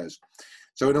definition says.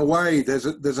 So in a way, there's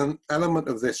an element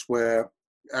of this where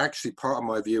actually part of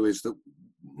my view is that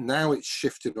now it's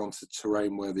shifted onto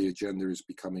terrain where the agenda is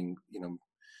becoming,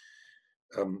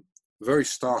 very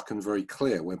stark and very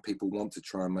clear when people want to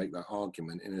try and make that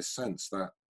argument, in a sense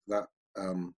that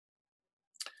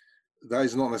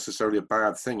is not necessarily a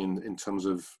bad thing in terms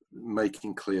of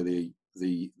making clear the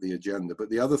agenda.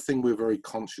 But the other thing we're very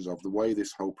conscious of, the way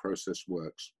this whole process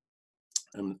works,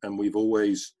 and we've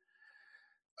always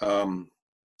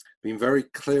been very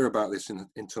clear about this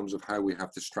in terms of how we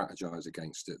have to strategize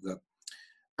against it, that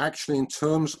actually in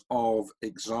terms of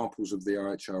examples of the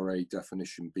IHRA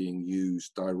definition being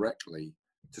used directly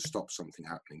to stop something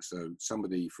happening. So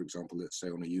somebody, for example, let's say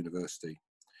on a university,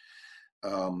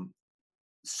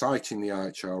 citing the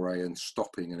IHRA and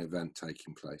stopping an event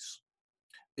taking place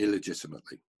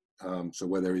illegitimately. So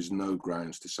where there is no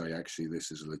grounds to say, actually,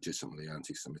 this is a legitimately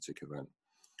anti-Semitic event.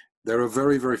 There are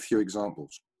very, very few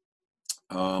examples.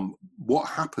 What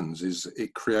happens is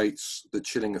it creates the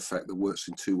chilling effect that works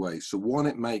in two ways. So one,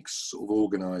 it makes sort of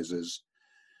organisers,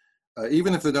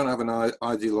 even if they don't have an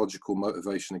ideological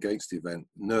motivation against the event,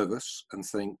 nervous and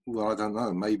think, well, I don't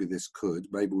know, maybe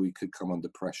maybe we could come under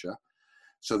pressure.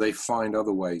 So they find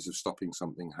other ways of stopping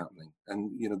something happening.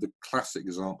 And, the classic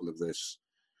example of this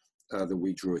that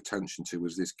we drew attention to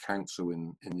was this council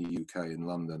in the UK, in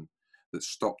London, that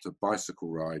stopped a bicycle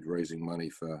ride raising money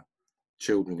for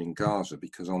children in Gaza,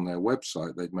 because on their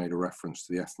website they'd made a reference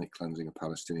to the ethnic cleansing of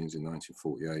Palestinians in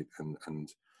 1948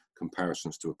 and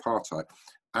comparisons to apartheid.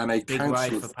 And a big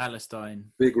ride for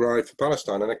Palestine. Big ride for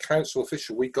Palestine. And a council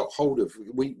official we got hold of,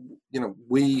 we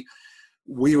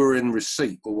were in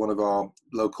receipt, or one of our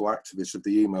local activists, of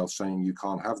the email saying you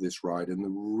can't have this ride, and the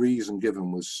reason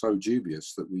given was so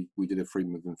dubious that we did a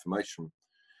freedom of information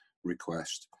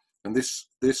request. And this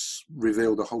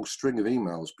revealed a whole string of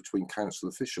emails between council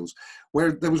officials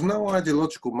where there was no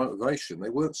ideological motivation. They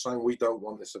weren't saying we don't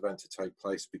want this event to take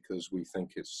place because we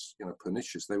think it's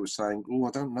pernicious. They were saying, oh,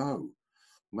 I don't know,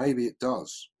 maybe it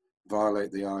does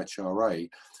violate the IHRA,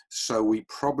 so we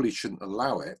probably shouldn't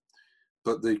allow it.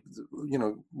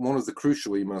 one of the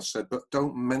crucial emails said, but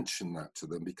don't mention that to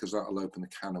them because that'll open a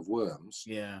can of worms.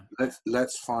 Yeah.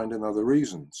 Let's find another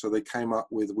reason. So they came up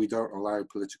with, we don't allow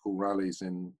political rallies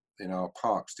in our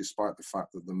parks, despite the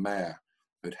fact that the mayor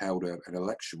had held an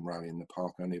election rally in the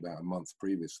park only about a month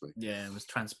previously. Yeah, it was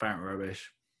transparent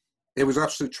rubbish. It was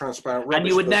absolute transparent rubbish. And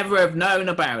you would never have known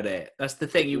about it. That's the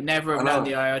thing. You would never have known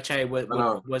the IHA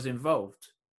was involved.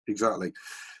 Exactly.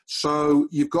 So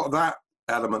you've got that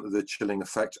element of the chilling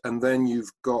effect, and then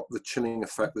you've got the chilling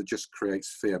effect that just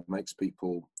creates fear, makes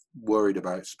people worried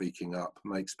about speaking up,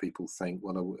 makes people think,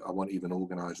 well, I won't even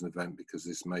organise an event because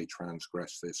this may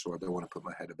transgress this, or I don't want to put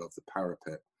my head above the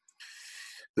parapet.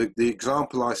 The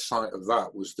example I cite of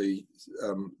that was the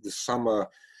summer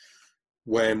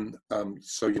when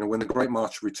when the Great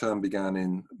March of Return began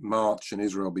in March, and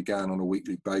Israel began on a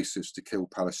weekly basis to kill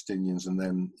Palestinians, and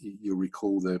then you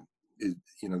recall the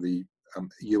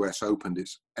US opened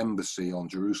its embassy on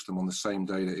Jerusalem on the same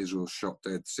day that Israel shot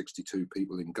dead 62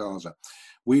 people in Gaza.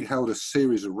 We'd held a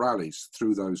series of rallies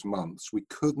through those months. We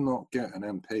could not get an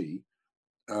MP,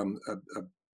 a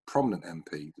prominent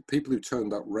MP. The people who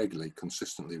turned up regularly,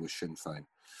 consistently, was Sinn Féin.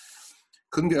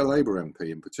 Couldn't get a Labour MP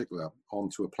in particular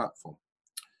onto a platform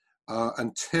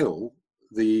until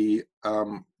the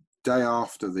day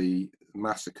after the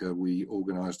massacre. We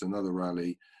organised another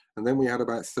rally, and then we had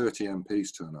about 30 MPs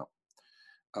turn up.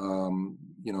 A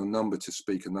number to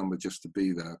speak, a number just to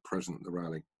be there, present at the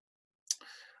rally.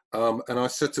 And I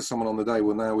said to someone on the day,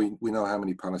 well, now we know how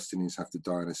many Palestinians have to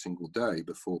die in a single day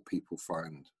before people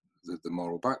find the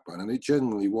moral backbone. And it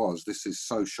genuinely was, this is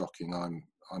so shocking,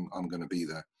 I'm going to be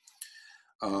there.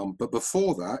 But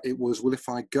before that, it was, well, if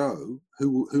I go,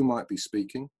 who might be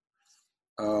speaking?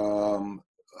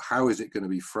 How is it going to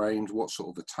be framed? What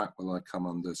sort of attack will I come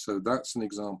under? So that's an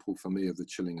example for me of the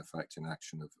chilling effect in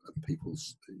action of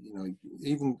people's,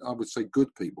 even I would say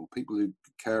good people who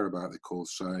care about the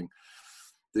cause, saying,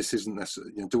 this isn't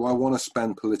necessary. Do I want to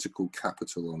spend political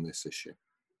capital on this issue?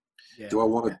 Yeah. Do I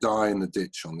want to die in the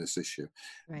ditch on this issue?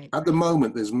 Right. At the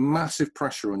moment, there's massive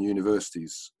pressure on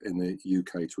universities in the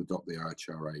UK to adopt the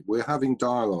IHRA. We're having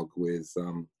dialogue with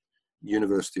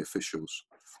university officials,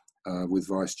 with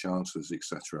vice chancellors,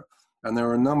 etc. And there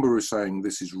are a number who are saying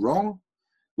this is wrong.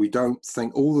 We don't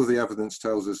think, all of the evidence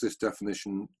tells us this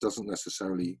definition doesn't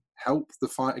necessarily help the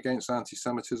fight against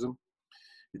anti-Semitism.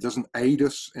 It doesn't aid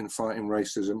us in fighting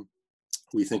racism.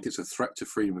 We think it's a threat to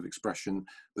freedom of expression.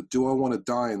 But do I want to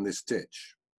die in this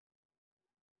ditch?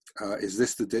 Is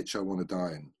this the ditch I want to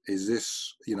die in? Is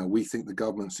this, we think the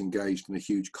government's engaged in a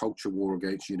huge culture war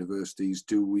against universities.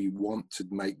 Do we want to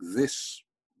make this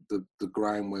the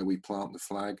ground where we plant the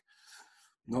flag?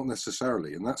 Not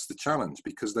necessarily. And that's the challenge,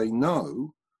 because they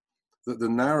know that the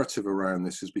narrative around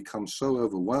this has become so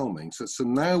overwhelming. So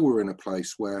now we're in a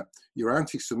place where you're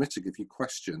anti-Semitic if you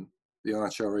question the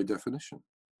IHRA definition.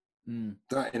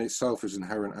 That in itself is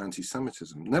inherent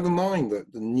anti-Semitism. Never mind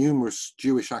that the numerous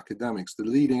Jewish academics, the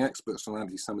leading experts on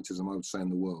anti-Semitism, I would say, in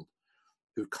the world,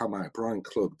 who've come out, Brian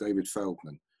Klug, David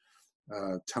Feldman,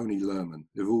 Tony Lerman,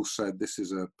 who've all said this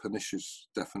is a pernicious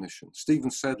definition.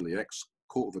 Stephen Sedley,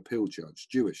 ex-Court of Appeal judge,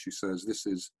 Jewish, who says this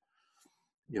is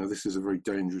a very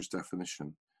dangerous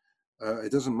definition.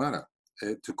 It doesn't matter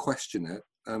to question it.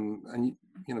 And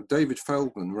David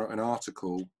Feldman wrote an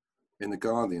article in The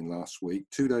Guardian last week.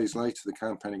 2 days later, the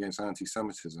campaign against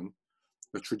anti-Semitism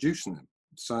are traducing him.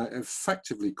 So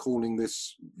effectively calling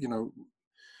this,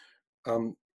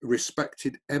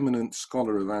 respected, eminent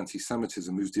scholar of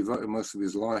anti-Semitism who's devoted most of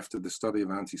his life to the study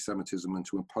of anti-Semitism and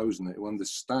to opposing it, who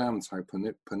understands how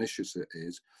pernicious it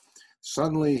is.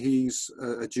 Suddenly he's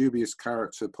a dubious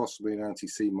character, possibly an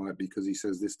anti-Semite, because he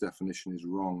says this definition is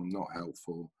wrong, not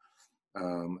helpful,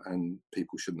 and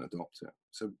people shouldn't adopt it.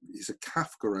 So it's a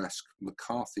Kafkaesque,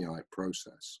 McCarthyite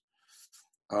process,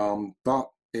 but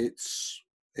it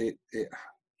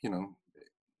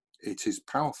is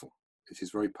powerful. It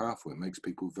is very powerful. It makes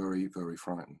people very, very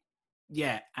frightened.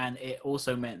 Yeah, and it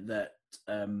also meant that,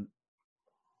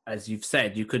 as you've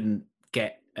said, you couldn't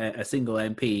get a single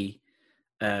MP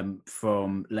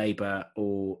from Labour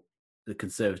or the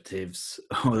Conservatives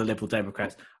or the Liberal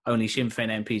Democrats, only Sinn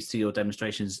Féin MPs to your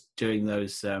demonstrations during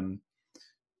those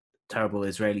terrible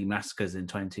Israeli massacres in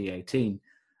 2018,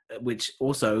 which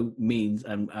also means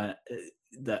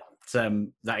that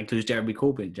includes Jeremy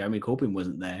Corbyn. Jeremy Corbyn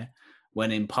wasn't there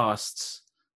when in past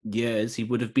years he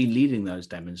would have been leading those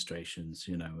demonstrations,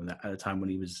 at a time when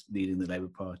he was leading the Labour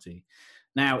Party.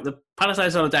 Now, the Palestine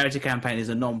Solidarity Campaign is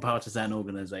a non-partisan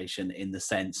organisation in the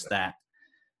sense that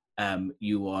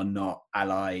you are not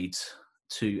allied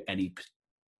to any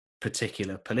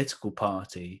particular political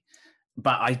party.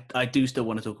 but I do still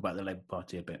want to talk about the Labour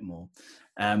Party a bit more.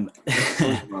 Thought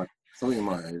you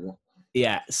might, Ava.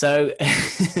 Yeah. So,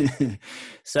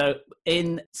 so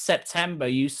in September,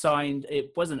 you signed.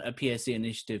 It wasn't a PSC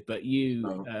initiative, but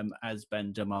you, as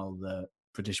Ben Jamal, the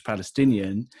British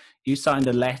Palestinian, you signed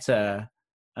a letter,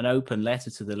 an open letter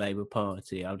to the Labour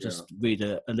Party. I'll just read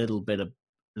a little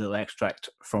extract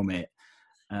from it.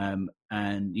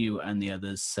 And you and the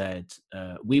others said,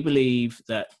 we believe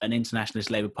that an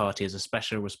internationalist Labour Party has a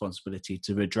special responsibility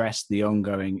to redress the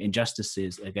ongoing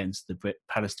injustices against the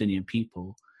Palestinian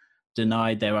people,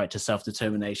 denied their right to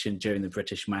self-determination during the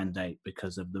British Mandate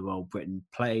because of the role Britain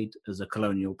played as a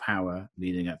colonial power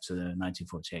leading up to the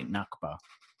 1948 Nakba.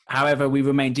 However, we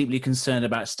remain deeply concerned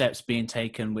about steps being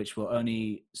taken which will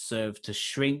only serve to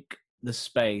shrink the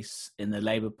space in the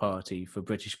Labour Party for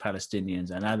British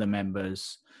Palestinians and other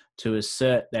members to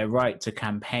assert their right to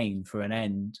campaign for an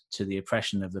end to the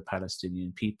oppression of the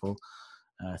Palestinian people.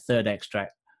 Third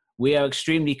extract. We are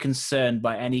extremely concerned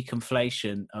by any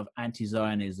conflation of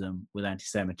anti-Zionism with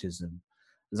anti-Semitism.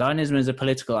 Zionism is a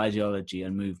political ideology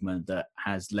and movement that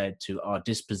has led to our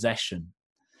dispossession,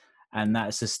 and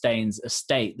that sustains a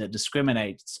state that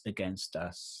discriminates against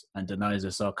us and denies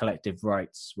us our collective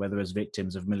rights, whether as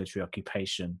victims of military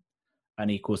occupation,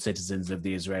 unequal citizens of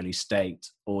the Israeli state,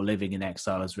 or living in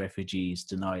exile as refugees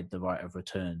denied the right of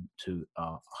return to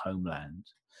our homeland.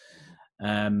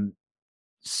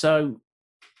 So,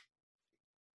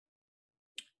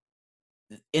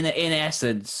 in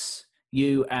essence,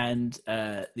 you and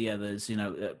the others,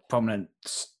 prominent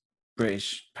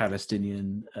British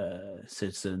Palestinian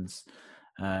citizens,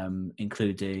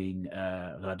 including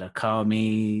Ghada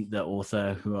Karmi, the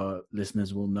author who our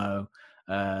listeners will know,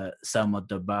 Salma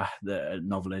Dabah, the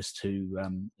novelist who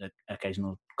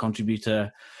occasional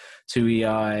contributor to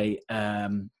EI,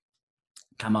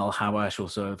 Kamal Hawash,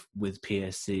 also with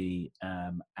PSC,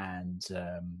 and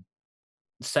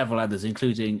several others,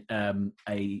 including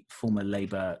a former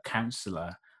Labour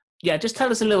councillor. Yeah, just tell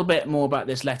us a little bit more about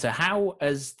this letter. How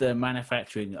has the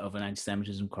manufacturing of an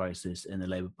anti-Semitism crisis in the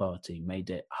Labour Party made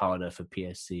it harder for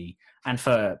PSC and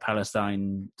for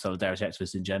Palestine solidarity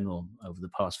activists in general over the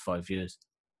past 5 years?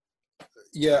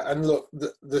 Yeah, and look,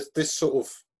 this sort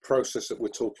of process that we're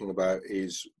talking about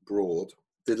is broad.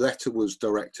 The letter was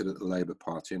directed at the Labour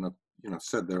Party, and I've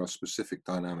said there are specific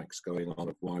dynamics going on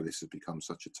of why this has become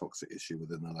such a toxic issue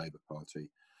within the Labour Party.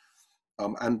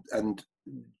 And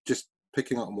just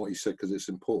picking up on what you said, because it's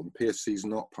important, PSC is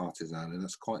not partisan, and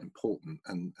that's quite important.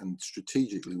 And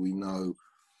strategically, we know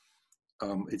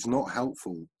it's not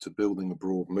helpful to building a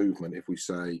broad movement if we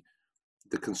say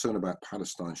the concern about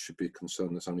Palestine should be a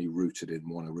concern that's only rooted in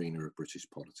one arena of British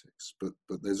politics. But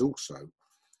there's also,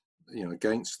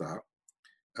 against that,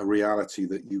 a reality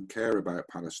that you care about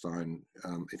Palestine.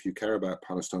 If you care about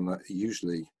Palestine, that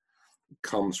usually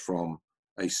comes from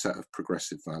a set of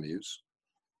progressive values.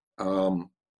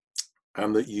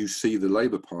 And that you see the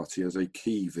Labour Party as a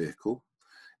key vehicle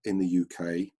in the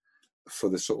UK for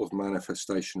the sort of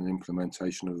manifestation and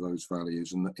implementation of those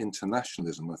values. And the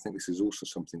internationalism, I think this is also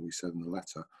something we said in the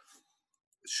letter,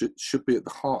 should be at the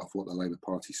heart of what the Labour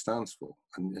Party stands for.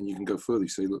 And you can go further, you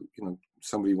say, look,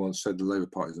 somebody once said the Labour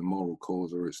Party is a moral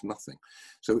cause or it's nothing.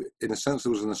 So in a sense,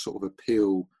 there was a sort of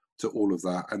appeal to all of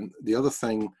that. And the other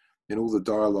thing, in all the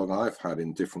dialogue I've had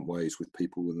in different ways with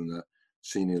people within the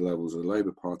senior levels of the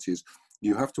Labour Party, is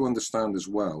you have to understand as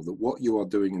well that what you are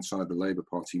doing inside the Labour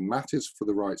Party matters for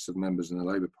the rights of members in the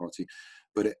Labour Party,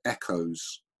 but it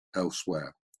echoes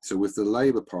elsewhere. So if the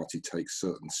Labour Party takes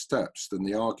certain steps, then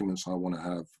the arguments I want to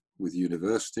have with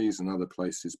universities and other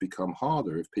places become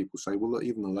harder if people say, well, look,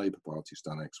 even the Labour Party's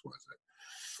done X, Y, Z.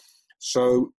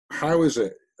 So how is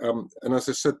it? And as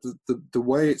I said, the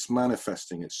way it's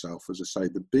manifesting itself, as I say,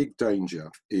 the big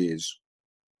danger is,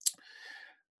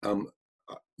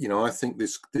 I think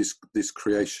this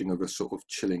creation of a sort of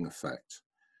chilling effect,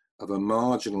 of a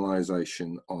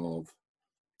marginalisation of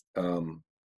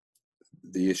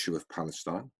the issue of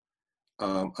Palestine,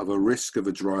 of a risk of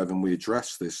a drive, and we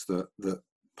address this, that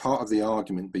part of the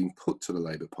argument being put to the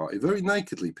Labour Party, very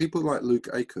nakedly, people like Luke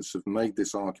Akers have made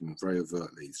this argument very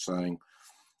overtly, saying,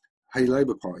 hey,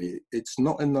 Labour Party, it's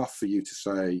not enough for you to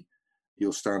say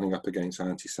you're standing up against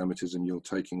anti-Semitism, you're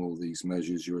taking all these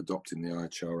measures, you're adopting the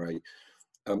IHRA,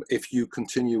 if you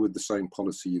continue with the same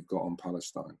policy you've got on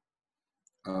Palestine.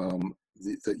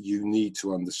 That you need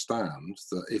to understand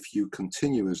that if you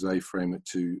continue, as they frame it,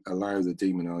 to allow the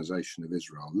demonization of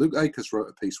Israel. Luke Akers wrote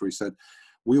a piece where he said,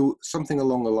 something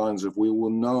along the lines of, we will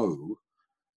know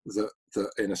that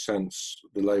in a sense,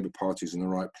 the Labour Party is in the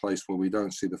right place where we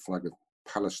don't see the flag of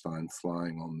Palestine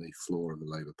flying on the floor of the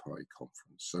Labour Party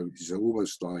conference. So it's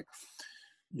almost like,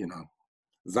 you know,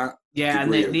 that. Yeah,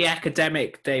 and the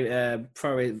academic,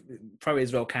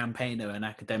 pro-Israel campaigner and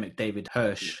academic David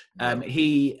Hirsch,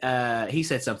 he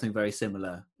said something very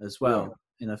similar as well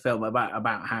in a film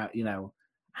about how, you know,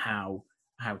 how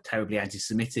terribly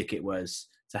anti-Semitic it was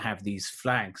to have these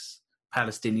flags,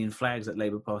 Palestinian flags at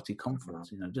Labour Party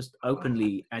conference. You know, just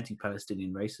openly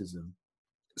anti-Palestinian racism.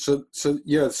 So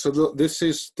look, this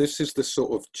is the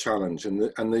sort of challenge,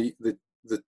 and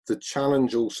the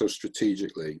challenge also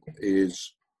strategically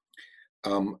is,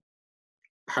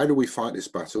 how do we fight this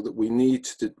battle? That we need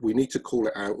to call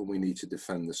it out, and we need to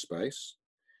defend the space.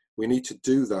 We need to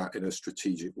do that in a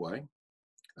strategic way.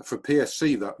 For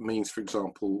PSC, that means, for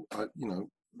example, you know,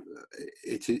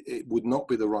 it would not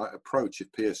be the right approach if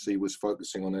PSC was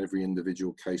focusing on every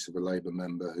individual case of a Labour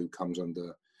member who comes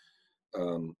under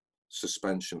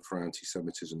suspension for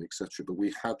anti-Semitism, etc. But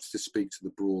we had to speak to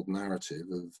the broad narrative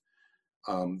of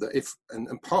that if,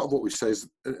 and part of what we say is,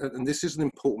 and this is an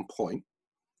important point,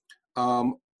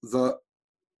 that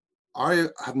I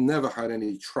have never had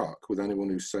any truck with anyone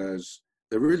who says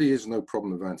there really is no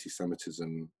problem of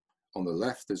anti-Semitism on the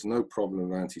left. There's no problem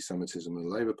of anti-Semitism in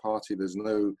the Labour Party. There's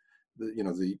no, you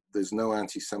know, there's no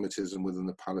anti-Semitism within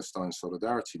the Palestine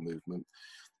Solidarity movement.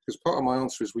 Because part of my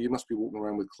answer is, well, you must be walking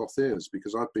around with cloth ears,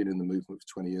 because I've been in the movement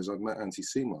for 20 years. I've met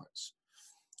anti-Semites.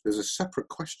 There's a separate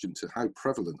question to how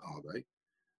prevalent are they?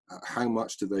 How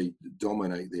much do they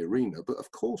dominate the arena? But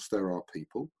of course, there are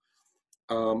people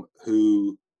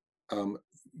who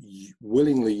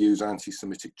willingly use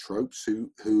anti-Semitic tropes,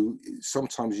 who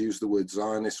sometimes use the word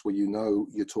Zionist, where you know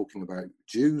you're talking about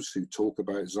Jews, who talk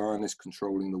about Zionists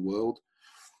controlling the world,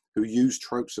 who use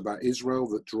tropes about Israel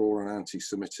that draw on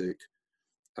anti-Semitic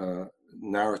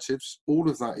narratives. All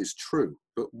of that is true,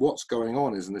 but what's going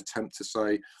on is an attempt to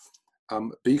say,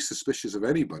 be suspicious of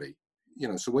anybody. You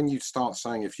know, so when you start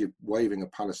saying, if you're waving a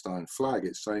Palestine flag,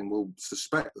 it's saying, well,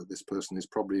 suspect that this person is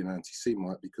probably an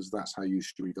anti-Semite, because that's how you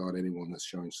should regard anyone that's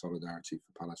showing solidarity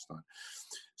for Palestine.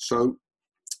 So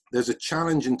there's a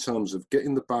challenge in terms of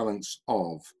getting the balance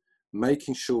of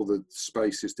making sure that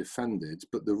space is defended,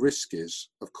 but the risk is,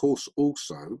 of course,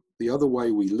 also the other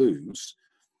way we lose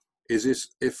is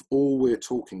if all we're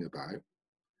talking about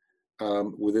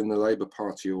within the Labour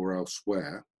Party or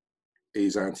elsewhere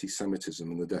is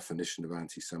anti-Semitism and the definition of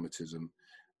anti-Semitism,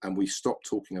 and we stop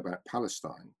talking about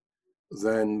Palestine,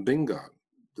 then bingo,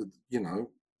 you know,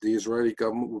 the Israeli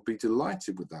government would be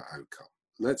delighted with that outcome.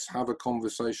 Let's have a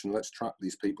conversation, let's trap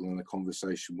these people in a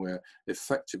conversation where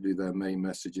effectively their main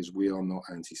message is, we are not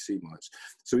anti-Semites.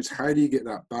 So it's, how do you get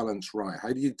that balance right?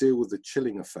 How do you deal with the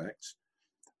chilling effect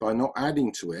by not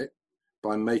adding to it,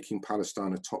 by making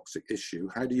Palestine a toxic issue?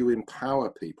 How do you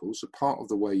empower people? So part of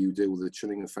the way you deal with the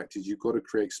chilling effect is you've got to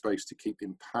create space to keep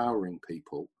empowering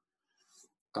people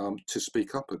to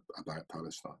speak up about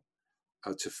Palestine,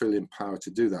 to feel empowered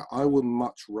to do that. I would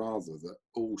much rather that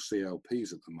all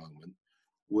CLPs at the moment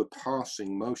were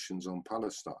passing motions on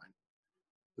Palestine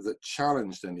that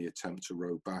challenged any attempt to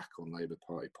row back on Labour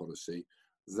Party policy,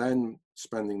 then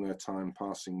spending their time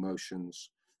passing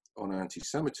motions on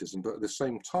anti-Semitism. But at the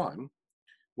same time,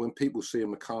 when people see a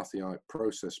McCarthyite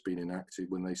process being enacted,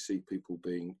 when they see people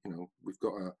being, you know, we've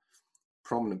got a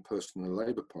prominent person in the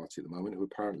Labour Party at the moment who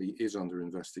apparently is under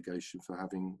investigation for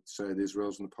having said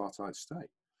Israel's an apartheid state.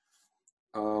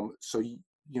 So,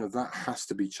 you know, that has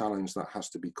to be challenged, that has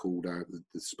to be called out,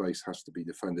 the space has to be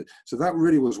defended. So that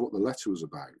really was what the letter was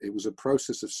about. It was a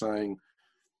process of saying,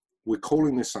 we're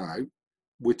calling this out.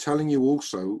 We're telling you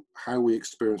also how we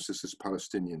experience this as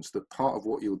Palestinians, that part of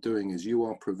what you're doing is you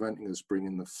are preventing us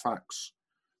bringing the facts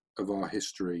of our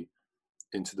history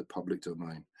into the public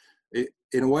domain.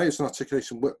 In a way, it's an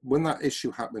articulation. When that issue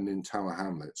happened in Tower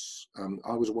Hamlets,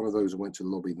 I was one of those who went to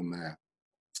lobby the mayor.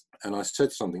 And I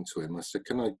said something to him. I said,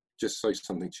 can I just say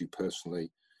something to you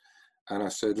personally? And I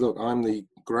said, look, I'm the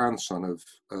grandson of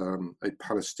a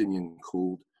Palestinian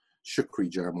called Shukri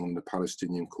Jamal and a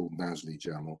Palestinian called Nazli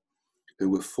Jamal, who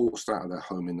were forced out of their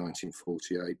home in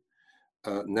 1948,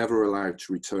 never allowed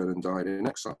to return, and died in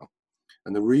exile.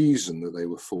 And the reason that they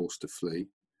were forced to flee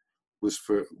was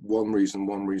for one reason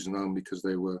only, because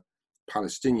they were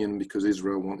Palestinian, because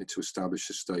Israel wanted to establish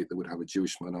a state that would have a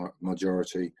Jewish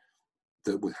majority,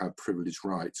 that would have privileged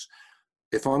rights.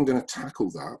 If I'm going to tackle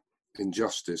that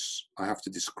injustice, I have to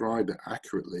describe it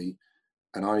accurately.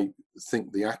 And I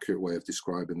think the accurate way of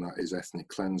describing that is ethnic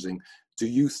cleansing. Do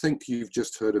you think you've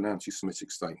just heard an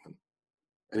anti-Semitic statement?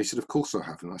 And he said, of course I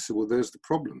haven't. I said, well, there's the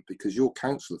problem, because your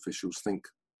council officials think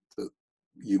that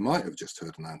you might have just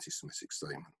heard an anti-Semitic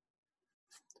statement.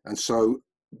 And so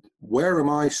where am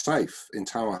I safe in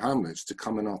Tower Hamlets to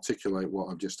come and articulate what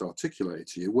I've just articulated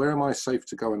to you? Where am I safe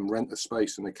to go and rent a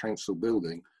space in a council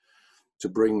building to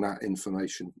bring that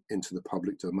information into the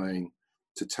public domain,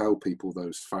 to tell people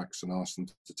those facts and ask them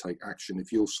to take action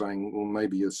if you're saying, well,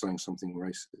 maybe you're saying something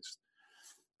racist?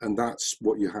 And that's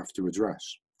what you have to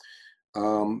address.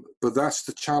 But that's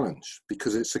the challenge,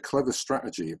 because it's a clever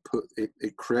strategy.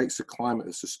 It creates a climate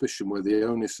of suspicion where the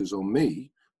onus is on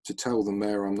me to tell the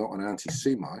mayor I'm not an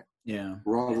anti-Semite,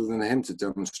 rather than him to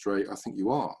demonstrate, I think you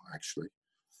are, actually.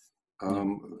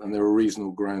 And there are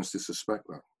reasonable grounds to suspect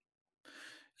that.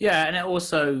 Yeah, and it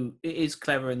is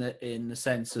clever in the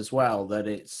sense as well that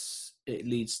it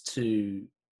leads to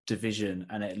division,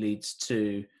 and it leads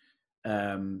to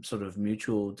sort of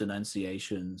mutual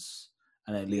denunciations,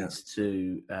 and it leads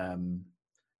to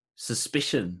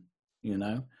suspicion,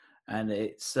 and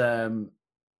it's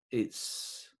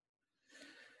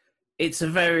a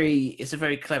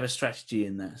very clever strategy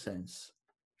in that sense.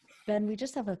 Ben, we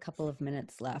just have a couple of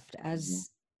minutes left.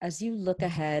 As you look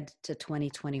ahead to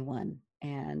 2021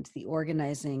 and the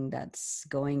organizing that's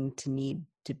going to need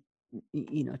to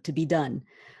be done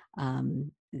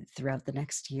throughout the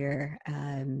next year,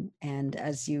 and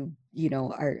as you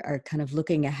are kind of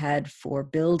looking ahead for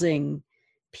building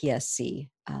PSC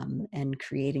and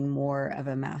creating more of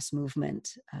a mass movement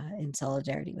in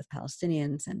solidarity with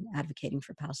Palestinians and advocating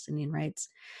for Palestinian rights,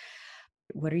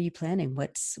 what are you planning?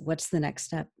 What's the next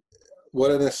step?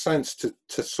 Well, in a sense,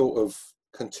 to sort of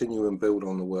continue and build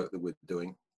on the work that we're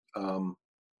doing. And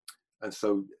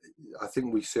so I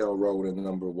think we see our role in a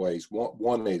number of ways.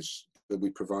 One is that we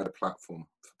provide a platform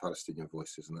for Palestinian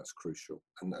voices, and that's crucial.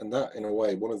 And that, in a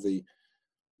way, one of the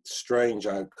strange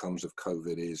outcomes of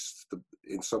COVID is,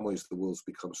 in some ways, the world's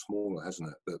become smaller, hasn't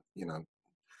it? That,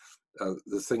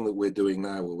 the thing that we're doing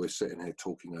now, where we're sitting here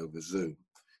talking over Zoom,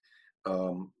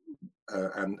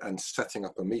 and setting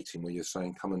up a meeting where you're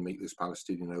saying, come and meet this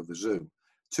Palestinian over Zoom.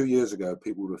 2 years ago,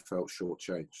 people would have felt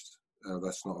shortchanged.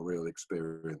 That's not a real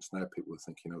experience. Now people are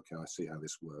thinking, okay, I see how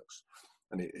this works.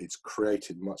 And it's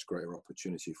created much greater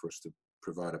opportunity for us to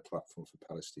provide a platform for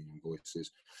Palestinian voices.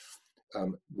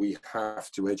 We have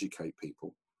to educate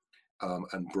people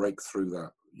and break through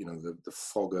that, the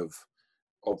fog of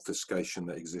obfuscation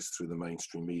that exists through the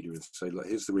mainstream media, and say, look,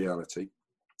 here's the reality.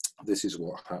 This is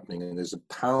what's happening. And there's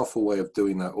a powerful way of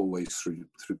doing that always through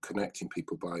connecting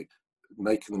people by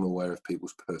making them aware of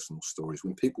people's personal stories.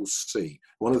 When people see,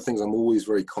 one of the things I'm always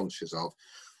very conscious of,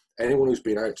 anyone who's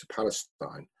been out to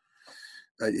Palestine,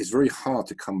 it's very hard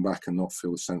to come back and not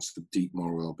feel a sense of deep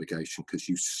moral obligation, because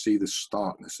you see the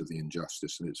starkness of the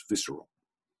injustice, and it's visceral.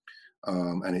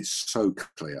 And it's so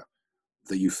clear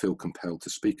that you feel compelled to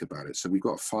speak about it. So we've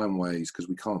got to find ways, because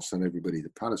we can't send everybody to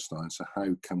Palestine. So how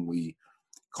can we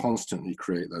constantly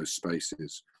create those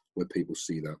spaces where people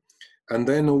see that? And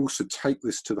then also take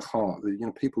this to the heart.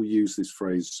 People use this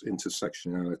phrase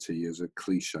intersectionality as a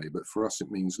cliche, but for us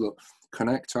it means, look,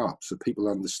 connect up so people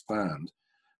understand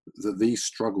that these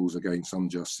struggles against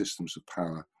unjust systems of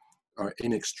power are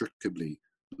inextricably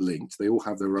linked. They all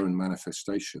have their own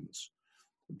manifestations,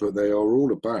 but they are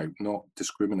all about not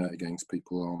discriminating against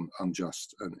people on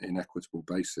unjust and inequitable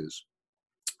basis,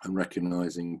 and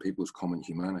recognizing people's common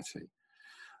humanity.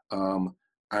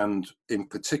 And in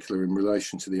particular, in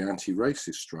relation to the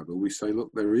anti-racist struggle, we say, look,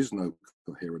 there is no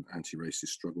coherent anti-racist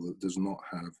struggle that does not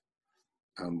have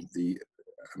the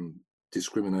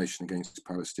discrimination against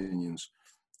Palestinians,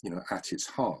 at its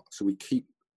heart. So we keep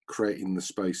creating the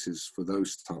spaces for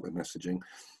those type of messaging.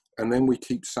 And then we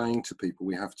keep saying to people,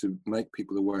 we have to make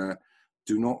people aware,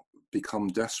 do not become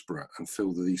desperate and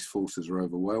feel that these forces are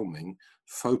overwhelming.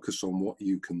 Focus on what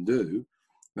you can do.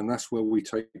 And that's where we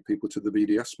take people to the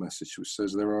BDS message, which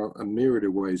says there are a myriad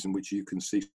of ways in which you can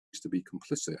cease to be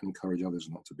complicit and encourage others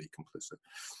not to be complicit.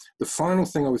 The final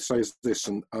thing I would say is this,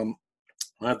 and I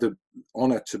had the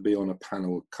honour to be on a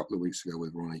panel a couple of weeks ago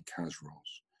with Ronnie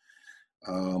Kasros,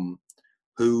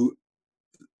 who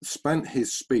spent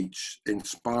his speech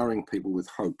inspiring people with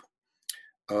hope.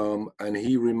 And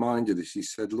he reminded us, he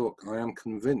said, look, I am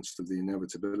convinced of the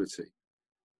inevitability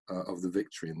of the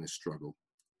victory in this struggle.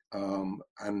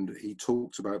 And he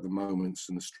talked about the moments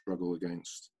in the struggle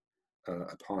against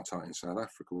apartheid in South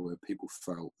Africa, where people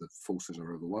felt that forces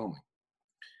are overwhelming.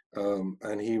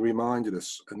 And he reminded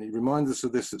us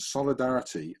of this, that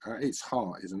solidarity at its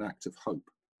heart is an act of hope.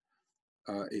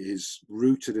 It is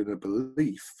rooted in a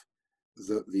belief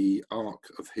that the arc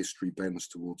of history bends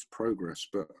towards progress,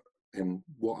 but in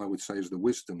what I would say is the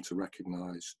wisdom to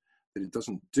recognize that it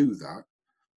doesn't do that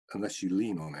unless you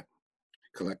lean on it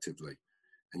collectively.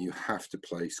 And you have to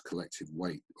place collective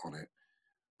weight on it.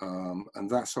 And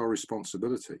that's our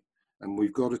responsibility. And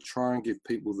we've got to try and give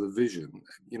people the vision.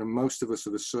 You know, most of us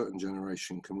of a certain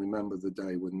generation can remember the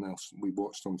day when we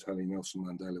watched on telly Nelson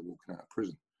Mandela walking out of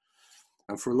prison.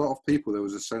 And for a lot of people, there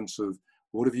was a sense of,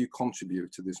 what have you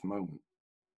contributed to this moment?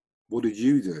 What did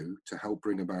you do to help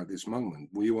bring about this moment?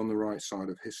 Were you on the right side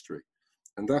of history?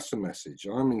 And that's the message.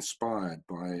 I'm inspired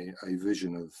by a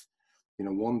vision of, you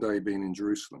know, one day being in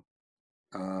Jerusalem,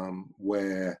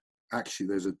 where actually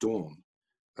there's a dawn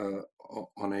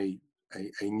on a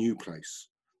new place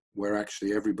where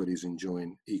actually everybody's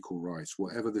enjoying equal rights,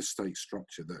 whatever the state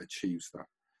structure that achieves that,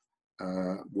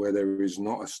 where there is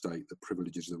not a state that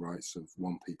privileges the rights of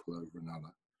one people over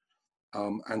another.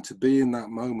 And to be in that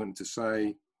moment to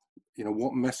say, you know,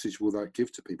 what message will that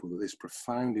give to people that this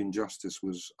profound injustice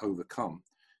was overcome?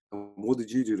 And what did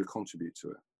you do to contribute to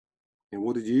it? And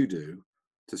what did you do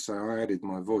to say, I added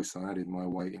my voice, I added my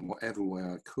weight in whatever way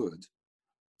I could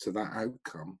to that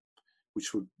outcome,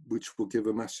 which will give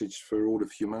a message for all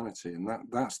of humanity. And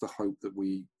that's the hope that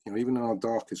we, you know, even in our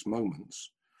darkest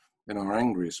moments, in our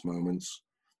angriest moments,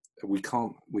 we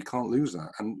can't lose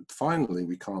that. And finally,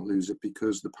 we can't lose it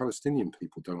because the Palestinian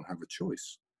people don't have a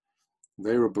choice.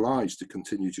 They're obliged to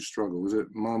continue to struggle. Was it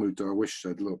Mahmoud Darwish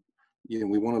said, look, you know,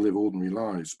 we want to live ordinary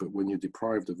lives, but when you're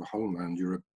deprived of a homeland,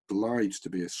 you're obliged to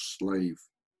be a slave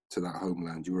to that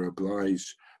homeland. You're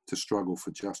obliged to struggle for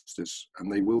justice,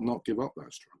 and they will not give up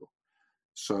that struggle.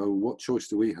 So what choice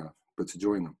do we have but to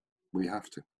join them? We have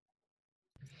to.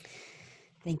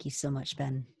 Thank you so much,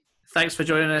 Ben. Thanks for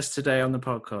joining us today on the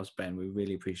podcast, Ben. We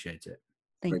really appreciate it.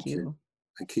 Thank you.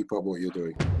 And keep up what you're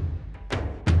doing.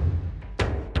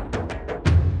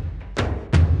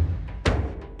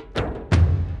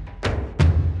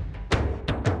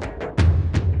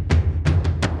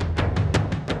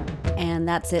 And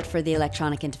that's it for the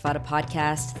Electronic Intifada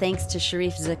podcast. Thanks to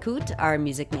Sharif Zakut, our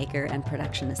music maker and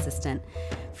production assistant.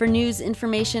 For news,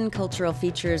 information, cultural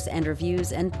features and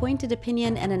reviews, and pointed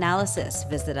opinion and analysis,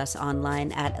 visit us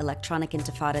online at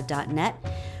electronicintifada.net,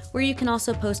 where you can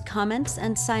also post comments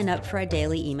and sign up for our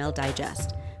daily email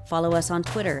digest. Follow us on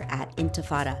Twitter at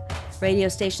Intifada. Radio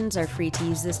stations are free to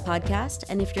use this podcast,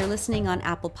 and if you're listening on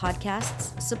Apple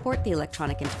Podcasts, support the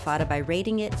Electronic Intifada by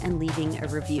rating it and leaving a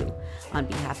review. On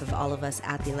behalf of all of us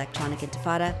at the Electronic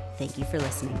Intifada, thank you for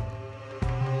listening.